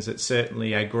prescriptions. It's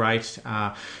certainly a great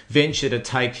venture to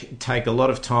take a lot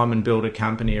of time and build a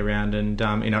company around. And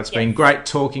it's been great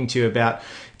talking to you about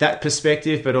that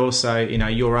perspective, but also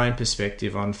your own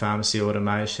perspective on pharmacy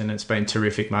automation. It's been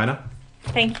terrific, Mona.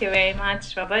 Thank you very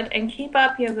much, Robert, and keep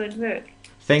up your good work.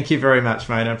 Thank you very much,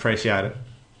 Mona. Appreciate it.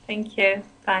 Thank you.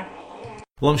 Bye.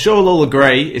 Well, I'm sure we'll all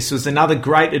agree this was another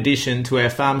great addition to our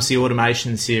pharmacy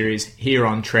automation series here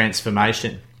on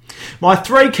Transformation. My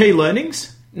 3 key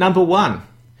learnings. Number 1,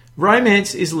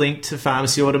 romance is linked to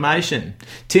pharmacy automation.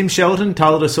 Tim Shelton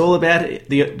told us all about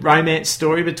the romance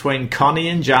story between Connie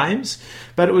and James,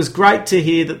 but it was great to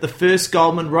hear that the first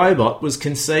Goldman robot was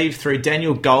conceived through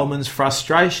Daniel Goleman's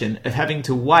frustration of having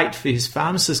to wait for his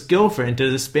pharmacist girlfriend to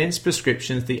dispense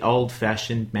prescriptions the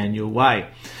old-fashioned manual way.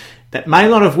 That may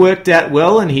not have worked out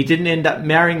well, and he didn't end up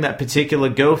marrying that particular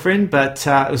girlfriend, but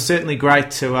it was certainly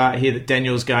great to hear that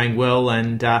Daniel's going well,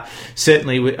 and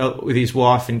certainly with his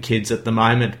wife and kids at the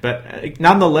moment. But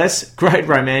nonetheless, great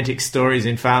romantic stories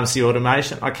in pharmacy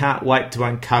automation. I can't wait to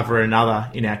uncover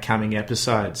another in our coming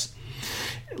episodes.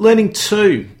 Learning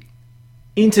 2,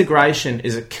 integration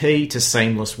is a key to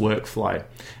seamless workflow.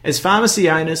 As pharmacy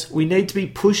owners, we need to be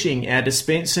pushing our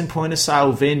dispense and point of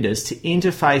sale vendors to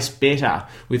interface better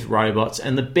with robots,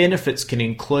 and the benefits can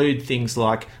include things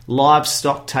like live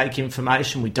stock take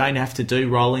information. We don't have to do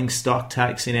rolling stock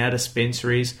takes in our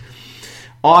dispensaries.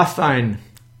 iPhone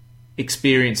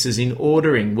experiences in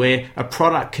ordering, where a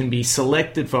product can be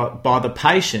selected by the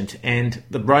patient and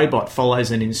the robot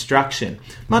follows an instruction.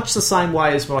 Much the same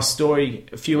way as my story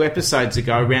a few episodes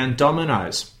ago around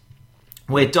Domino's,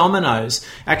 where Domino's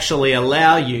actually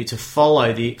allow you to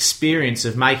follow the experience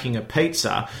of making a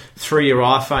pizza through your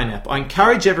iPhone app. I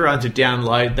encourage everyone to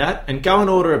download that and go and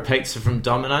order a pizza from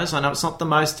Domino's. I know it's not the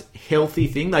most healthy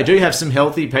thing. They do have some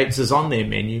healthy pizzas on their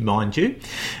menu, mind you.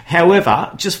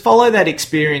 However, just follow that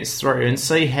experience through and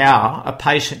see how a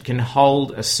patient can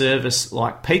hold a service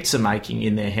like pizza making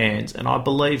in their hands. And I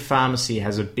believe pharmacy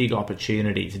has a big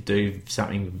opportunity to do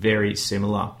something very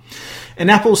similar. An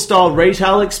Apple-style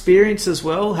retail experience as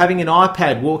well, having an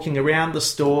iPad walking around the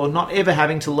store, not ever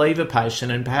having to leave a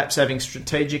patient, and perhaps having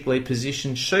strategically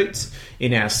positioned chutes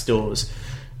in our stores.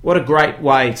 What a great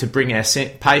way to bring our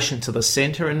patient to the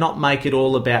centre and not make it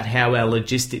all about how our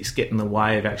logistics get in the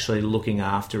way of actually looking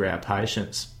after our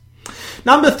patients.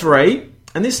 Number 3,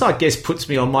 and this I guess puts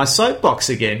me on my soapbox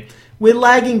again, we're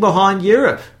lagging behind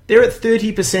Europe. They're at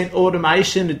 30%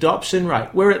 automation adoption rate.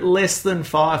 We're at less than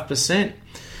 5%.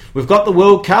 We've got the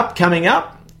World Cup coming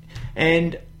up,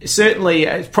 and certainly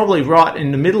it's probably right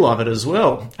in the middle of it as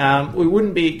well. We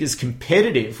wouldn't be as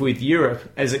competitive with Europe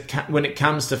as when it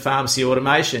comes to pharmacy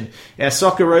automation. Our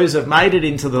Socceroos have made it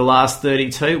into the last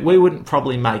 32. We wouldn't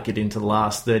probably make it into the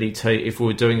last 32 if we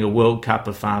were doing a World Cup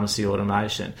of pharmacy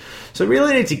automation. So we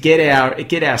really need to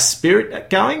get our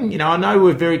spirit going. You know, I know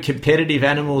we're very competitive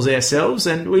animals ourselves,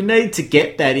 and we need to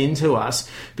get that into us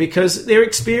because they're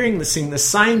experiencing the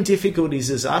same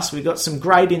difficulties as us. We've got some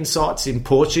great insights in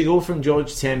Portugal from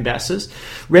Georgetown Bassas.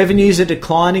 Revenues are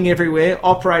declining everywhere,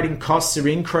 operating costs are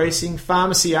increasing,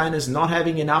 pharmacy owners not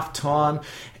having enough time,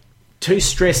 too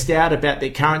stressed out about their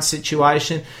current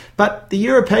situation. But the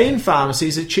European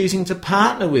pharmacies are choosing to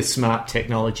partner with smart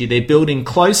technology. They're building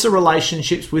closer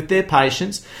relationships with their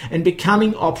patients and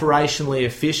becoming operationally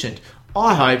efficient.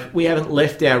 I hope we haven't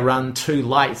left our run too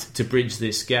late to bridge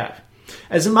this gap.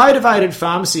 As a motivated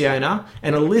pharmacy owner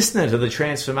and a listener to the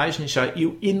Transformation Show,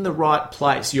 you're in the right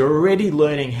place. You're already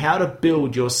learning how to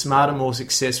build your smarter, more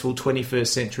successful 21st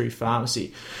century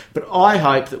pharmacy. But I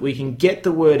hope that we can get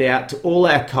the word out to all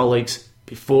our colleagues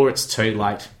before it's too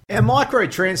late. Our micro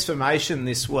transformation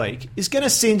this week is going to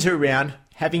centre around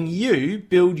having you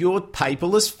build your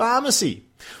paperless pharmacy.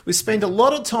 We've spent a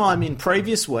lot of time in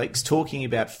previous weeks talking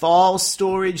about file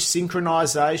storage,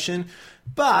 synchronisation,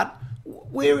 but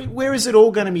where is it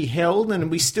all going to be held? And are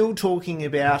we still talking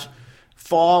about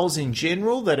files in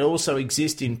general that also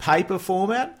exist in paper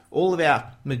format?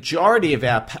 Majority of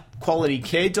our quality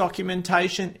care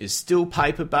documentation is still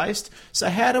paper-based. So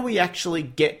how do we actually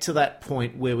get to that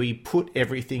point where we put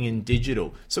everything in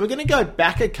digital? So we're going to go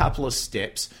back a couple of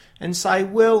steps and say,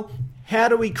 well, how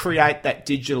do we create that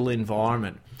digital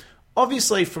environment?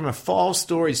 Obviously, from a file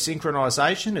storage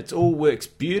synchronization, it all works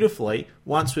beautifully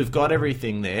once we've got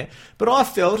everything there. But I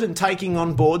felt, and taking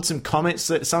on board some comments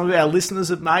that some of our listeners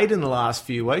have made in the last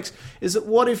few weeks, is that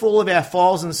what if all of our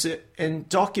files and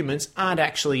documents aren't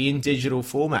actually in digital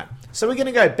format? So we're going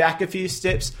to go back a few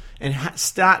steps and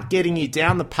start getting you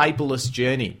down the paperless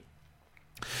journey.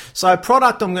 So a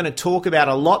product I'm going to talk about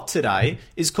a lot today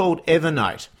is called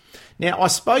Evernote. Now, I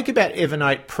spoke about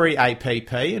Evernote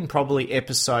pre-APP in probably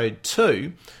episode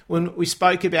 2 when we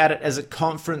spoke about it as a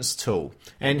conference tool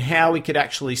and how we could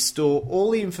actually store all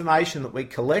the information that we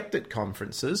collect at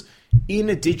conferences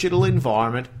in a digital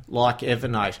environment like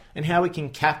Evernote and how we can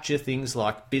capture things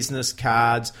like business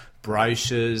cards,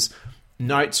 brochures,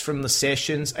 notes from the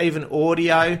sessions, even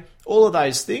audio, all of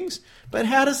those things. But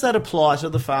how does that apply to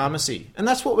the pharmacy? And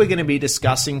that's what we're going to be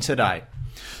discussing today.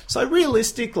 So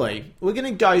realistically, we're going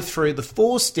to go through the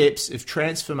 4 steps of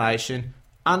transformation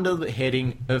under the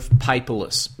heading of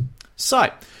paperless. So,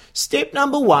 step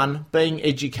number 1 being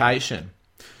education.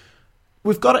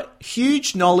 We've got a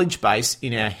huge knowledge base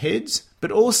in our heads,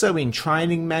 but also in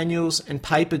training manuals and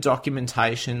paper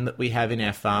documentation that we have in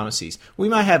our pharmacies. We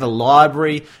may have a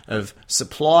library of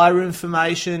supplier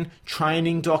information,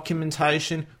 training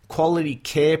documentation. Quality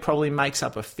care probably makes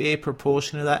up a fair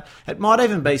proportion of that. It might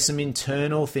even be some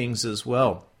internal things as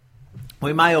well.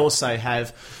 We may also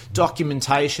have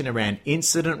documentation around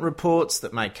incident reports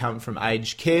that may come from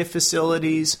aged care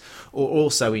facilities or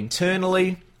also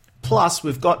internally. Plus,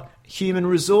 we've got human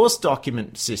resource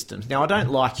document systems. Now, I don't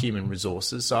like human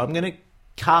resources, so I'm going to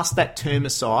cast that term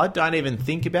aside. Don't even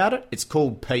think about it. It's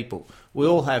called people. We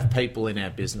all have people in our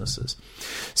businesses.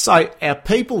 So our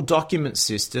people document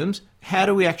systems, how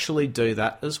do we actually do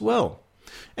that as well?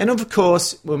 And of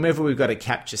course, whenever we've got to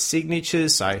capture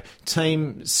signatures, so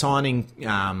team signing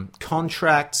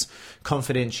contracts,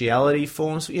 confidentiality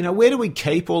forms, where do we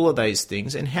keep all of those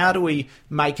things and how do we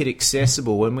make it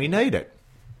accessible when we need it?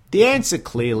 The answer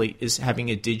clearly is having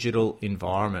a digital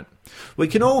environment. We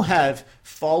can all have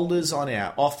folders on in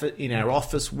our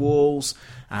office walls,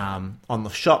 on the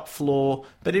shop floor,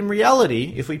 but in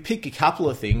reality, if we pick a couple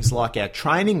of things like our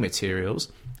training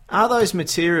materials, are those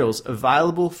materials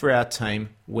available for our team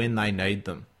when they need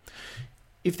them?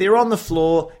 If they're on the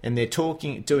floor and they're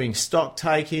doing stock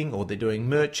taking or they're doing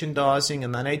merchandising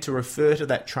and they need to refer to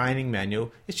that training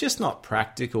manual, it's just not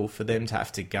practical for them to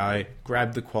have to go,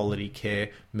 grab the quality care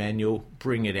manual,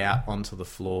 bring it out onto the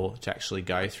floor to actually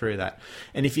go through that.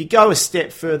 And if you go a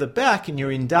step further back and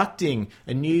you're inducting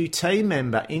a new team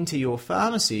member into your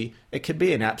pharmacy, it could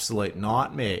be an absolute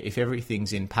nightmare if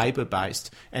everything's in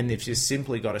paper-based and they've just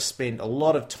simply got to spend a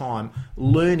lot of time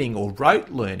learning or rote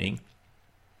learning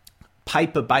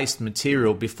paper-based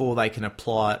material before they can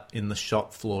apply it in the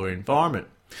shop floor environment.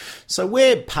 So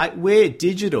where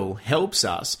digital helps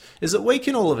us is that we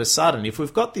can all of a sudden, if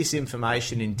we've got this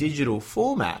information in digital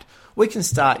format, we can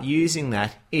start using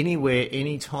that anywhere,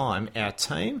 anytime our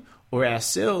team or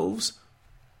ourselves,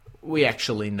 we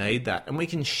actually need that. And we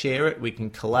can share it, we can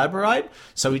collaborate,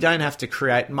 so we don't have to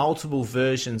create multiple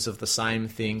versions of the same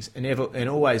things and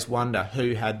always wonder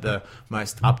who had the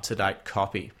most up-to-date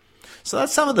copy. So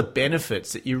that's some of the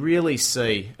benefits that you really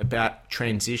see about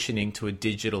transitioning to a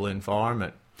digital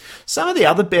environment. Some of the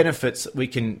other benefits that we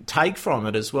can take from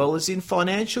it as well is in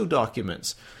financial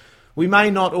documents. We may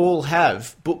not all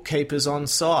have bookkeepers on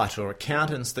site or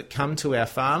accountants that come to our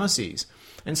pharmacies.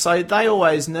 And so they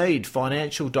always need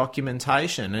financial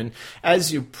documentation. And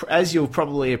as you'll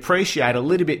probably appreciate a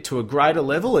little bit to a greater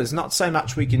level, there's not so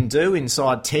much we can do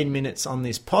inside 10 minutes on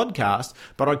this podcast,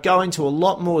 but I go into a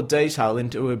lot more detail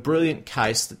into a brilliant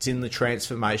case that's in the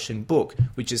Transformation book,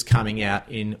 which is coming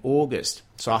out in August.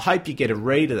 So I hope you get a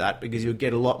read of that, because you'll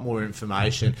get a lot more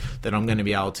information than I'm going to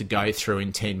be able to go through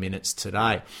in 10 minutes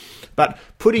today. But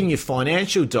putting your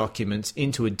financial documents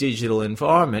into a digital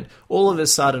environment all of a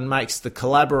sudden makes the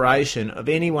collaboration of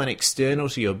anyone external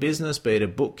to your business, be it a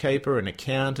bookkeeper, an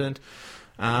accountant,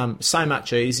 so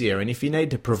much easier. And if you need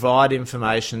to provide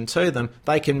information to them,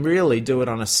 they can really do it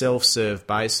on a self-serve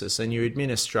basis, and your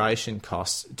administration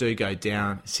costs do go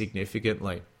down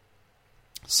significantly.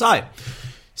 So,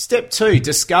 Step 2,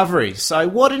 discovery. So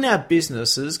what in our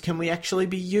businesses can we actually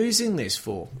be using this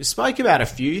for? We spoke about a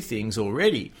few things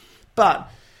already, but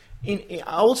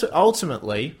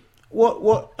ultimately,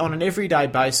 what on an everyday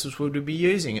basis would we be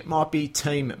using? It might be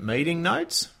team meeting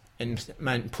notes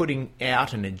and putting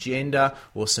out an agenda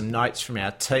or some notes from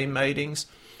our team meetings.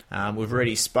 We've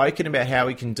already spoken about how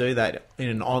we can do that in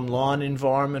an online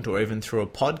environment or even through a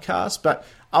podcast, but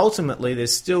ultimately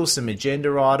there's still some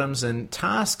agenda items and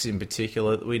tasks in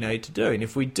particular that we need to do. And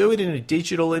if we do it in a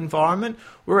digital environment,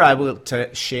 we're able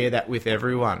to share that with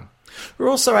everyone. We're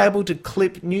also able to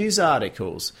clip news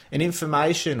articles and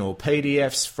information or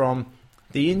PDFs from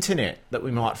the internet that we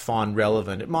might find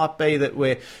relevant. It might be that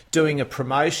we're doing a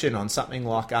promotion on something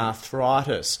like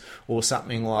arthritis or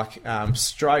something like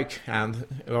stroke.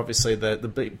 Obviously,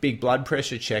 the big blood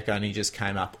pressure check only just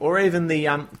came up, or even the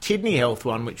kidney health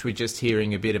one, which we're just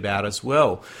hearing a bit about as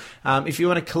well. If you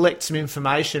want to collect some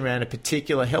information around a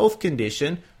particular health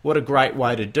condition, what a great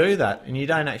way to do that. And you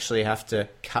don't actually have to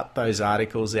cut those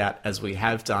articles out as we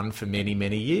have done for many,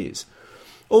 many years.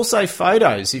 Also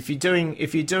photos. If you're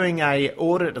doing a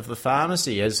audit of the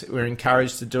pharmacy, as we're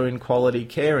encouraged to do in quality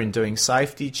care, and doing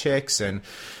safety checks and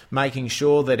making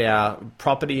sure that our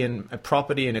property and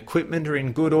equipment are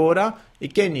in good order,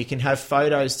 again, you can have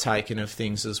photos taken of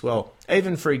things as well.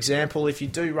 Even, for example, if you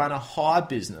do run a hire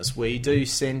business where you do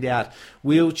send out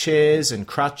wheelchairs and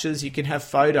crutches, you can have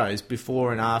photos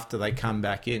before and after they come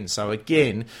back in. So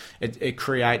again, it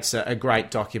creates a great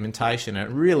documentation. It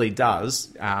really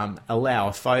does allow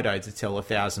a photo to tell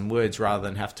 1,000 words rather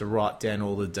than have to write down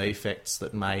all the defects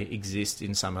that may exist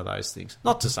in some of those things.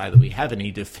 Not to say that we have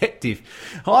any defective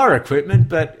hire equipment,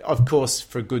 but of course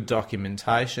for good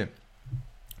documentation.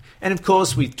 And of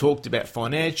course, we've talked about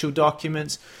financial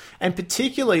documents, and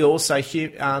particularly also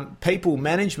people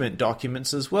management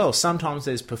documents as well. Sometimes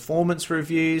there's performance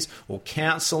reviews or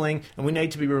counselling, and we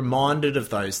need to be reminded of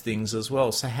those things as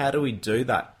well. So how do we do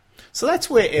that? So that's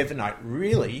where Evernote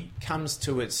really comes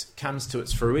to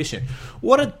its fruition.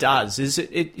 What it does is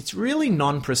it's really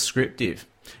non-prescriptive.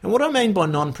 And what I mean by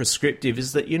non-prescriptive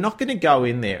is that you're not going to go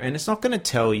in there and it's not going to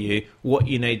tell you what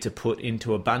you need to put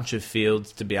into a bunch of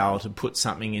fields to be able to put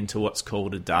something into what's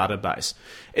called a database.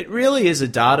 It really is a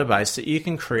database that you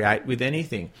can create with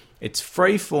anything. It's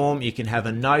free form, you can have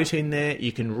a note in there,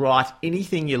 you can write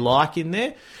anything you like in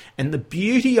there, and the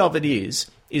beauty of it is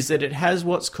that it has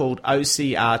what's called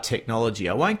OCR technology.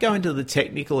 I won't go into the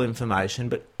technical information,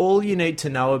 but all you need to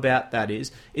know about that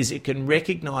is it can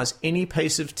recognize any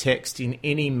piece of text in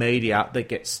any media that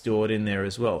gets stored in there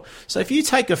as well. So if you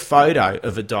take a photo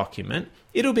of a document,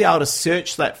 it'll be able to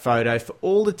search that photo for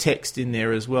all the text in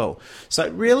there as well. So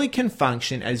it really can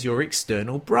function as your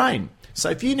external brain. So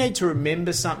if you need to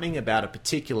remember something about a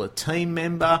particular team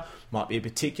member, might be a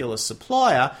particular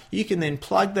supplier, you can then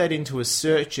plug that into a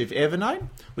search of Evernote,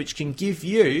 which can give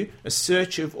you a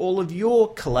search of all of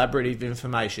your collaborative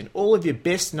information, all of your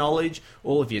best knowledge,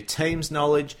 all of your team's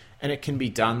knowledge, and it can be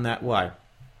done that way.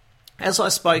 As I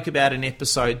spoke about in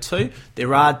episode 2,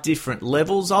 there are different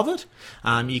levels of it.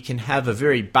 You can have a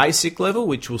very basic level,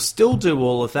 which will still do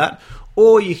all of that,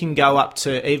 Or you can go up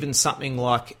to even something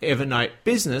like Evernote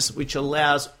Business, which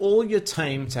allows all your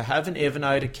team to have an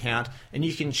Evernote account, and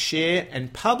you can share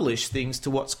and publish things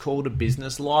to what's called a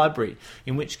business library,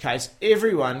 in which case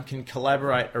everyone can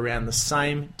collaborate around the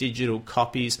same digital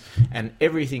copies and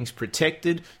everything's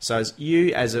protected. So as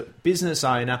you as a business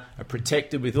owner are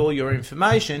protected with all your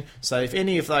information. So if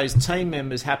any of those team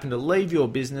members happen to leave your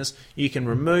business, you can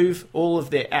remove all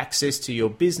of their access to your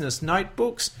business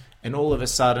notebooks, and all of a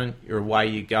sudden, you're away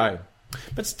you go.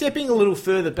 But stepping a little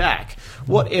further back,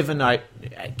 what Evernote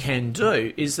can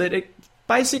do is that it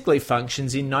basically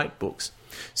functions in notebooks.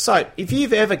 So if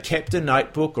you've ever kept a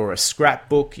notebook or a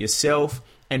scrapbook yourself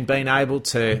and been able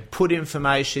to put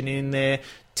information in there,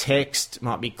 text,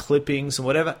 might be clippings or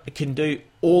whatever, it can do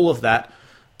all of that.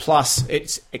 Plus,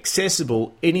 it's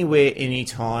accessible anywhere,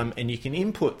 anytime, and you can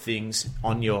input things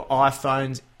on your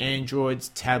iPhones, Androids,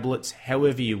 tablets,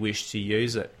 however you wish to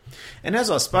use it. And as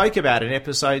I spoke about in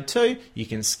episode 2, you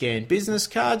can scan business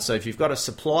cards. So if you've got a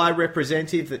supply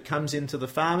representative that comes into the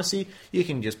pharmacy, you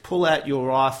can just pull out your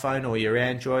iPhone or your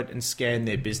Android and scan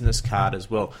their business card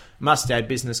as well. Must add,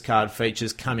 business card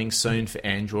features coming soon for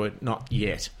Android, not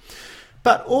yet.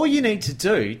 But all you need to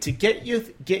do to get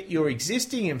your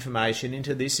existing information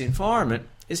into this environment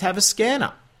is have a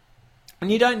scanner.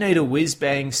 And you don't need a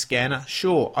whiz-bang scanner.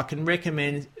 Sure, I can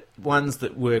recommend ones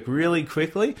that work really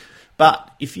quickly,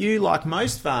 but if you, like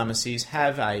most pharmacies,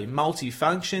 have a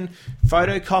multifunction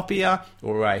photocopier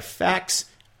or a fax,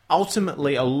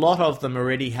 ultimately a lot of them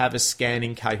already have a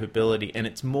scanning capability, and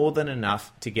it's more than enough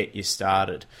to get you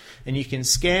started. And you can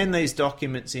scan these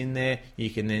documents in there, you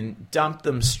can then dump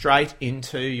them straight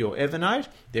into your Evernote.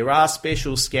 There are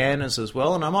special scanners as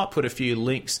well, and I might put a few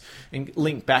links and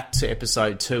link back to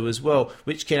episode 2 as well,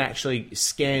 which can actually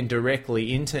scan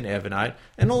directly into an Evernote,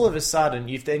 and all of a sudden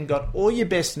you've then got all your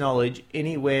best knowledge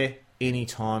anywhere,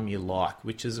 anytime you like,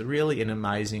 which is really an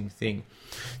amazing thing.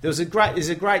 There's a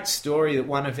great story that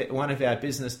one of our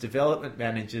business development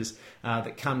managers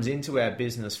that comes into our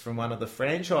business from one of the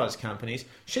franchise companies.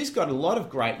 She's got a lot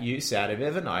of great use out of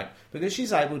Evernote because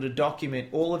she's able to document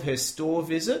all of her store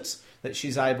visits that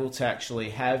she's able to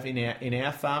actually have in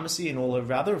our pharmacy and all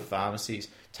of other pharmacies.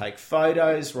 Take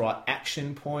photos, write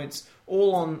action points,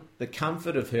 all on the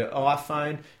comfort of her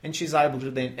iPhone, and she's able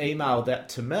to then email that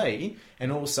to me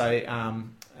and also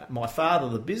my father,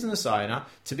 the business owner,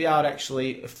 to be able to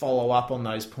actually follow up on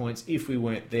those points if we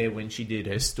weren't there when she did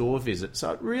her store visit.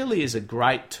 So it really is a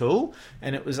great tool,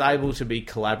 and it was able to be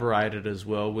collaborated as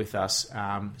well with us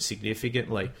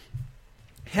significantly.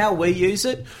 How we use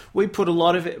it, we put a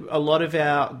lot of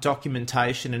our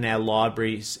documentation and our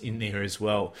libraries in there as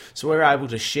well. So we're able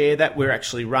to share that. We're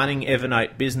actually running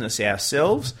Evernote Business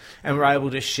ourselves, and we're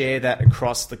able to share that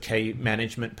across the key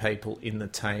management people in the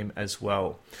team as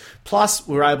well. Plus,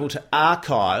 we're able to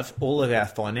archive all of our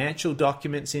financial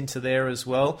documents into there as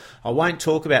well. I won't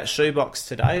talk about Shoebox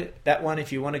today. That one,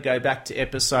 if you want to go back to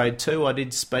episode 2, I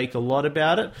did speak a lot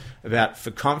about it,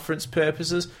 for conference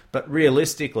purposes, but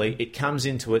realistically, it comes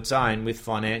into its own with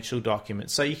financial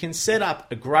documents. So you can set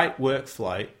up a great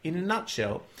workflow in a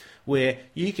nutshell where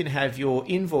you can have your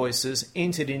invoices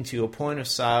entered into your point of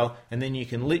sale, and then you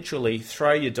can literally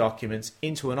throw your documents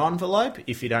into an envelope.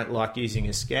 If you don't like using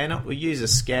a scanner, or use a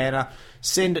scanner,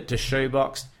 send it to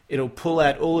Shoebox. It'll pull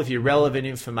out all of your relevant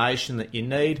information that you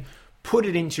need, put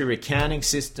it into your accounting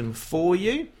system for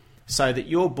you, so that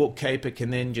your bookkeeper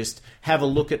can then just have a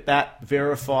look at that,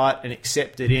 verify it, and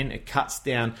accept it in. It cuts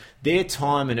down their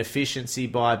time and efficiency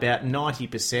by about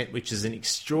 90%, which is an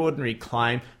extraordinary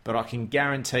claim, but I can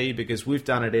guarantee you, because we've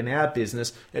done it in our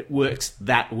business, it works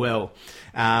that well.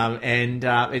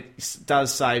 It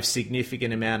does save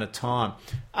significant amount of time.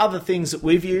 Other things that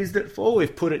we've used it for,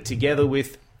 we've put it together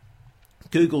with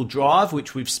Google Drive,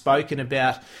 which we've spoken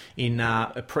about in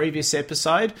a previous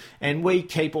episode, and we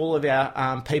keep all of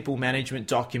our people management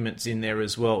documents in there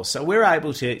as well. So we're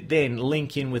able to then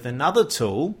link in with another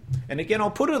tool, and again,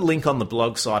 I'll put a link on the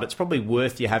blog site. It's probably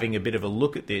worth you having a bit of a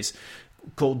look at this,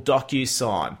 called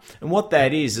DocuSign. And what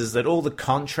that is that all the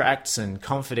contracts and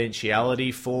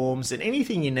confidentiality forms and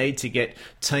anything you need to get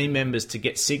team members to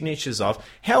get signatures of,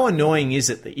 how annoying is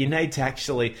it that you need to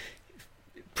actually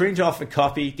print off a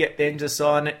copy, get them to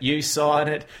sign it, you sign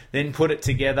it, then put it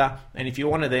together, and if you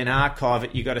want to then archive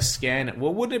it, you've got to scan it.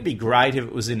 Well, wouldn't it be great if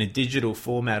it was in a digital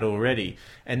format already?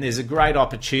 And there's a great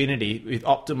opportunity with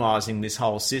optimizing this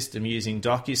whole system using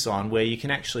DocuSign, where you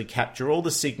can actually capture all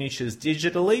the signatures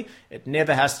digitally. It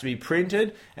never has to be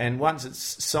printed, and once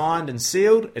it's signed and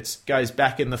sealed, it goes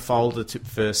back in the folder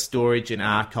for storage and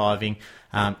archiving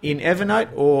in Evernote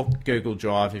or Google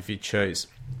Drive if you choose.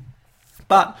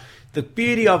 But The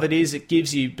beauty of it is it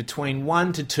gives you between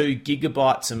 1 to 2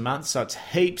 gigabytes a month, so it's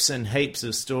heaps and heaps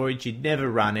of storage. You'd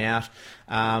never run out.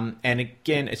 And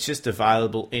again, it's just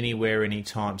available anywhere,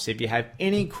 anytime. So if you have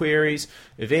any queries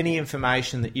of any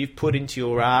information that you've put into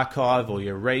your archive or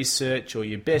your research or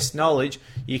your best knowledge,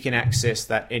 you can access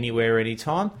that anywhere,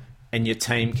 anytime, and your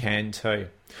team can too.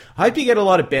 I hope you get a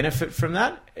lot of benefit from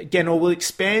that. Again, we'll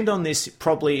expand on this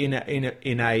probably in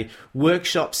a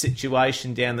workshop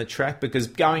situation down the track, because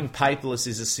going paperless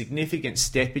is a significant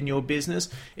step in your business.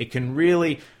 It can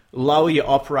really lower your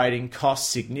operating costs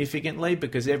significantly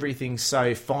because everything's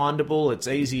so findable, it's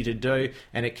easy to do,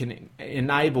 and it can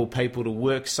enable people to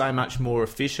work so much more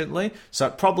efficiently. So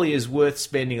it probably is worth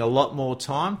spending a lot more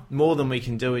time, more than we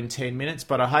can do in 10 minutes,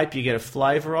 but I hope you get a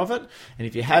flavour of it. And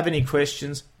if you have any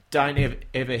questions, don't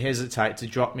ever hesitate to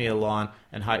drop me a line,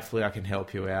 and hopefully I can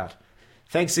help you out.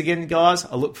 Thanks again, guys.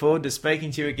 I look forward to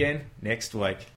speaking to you again next week.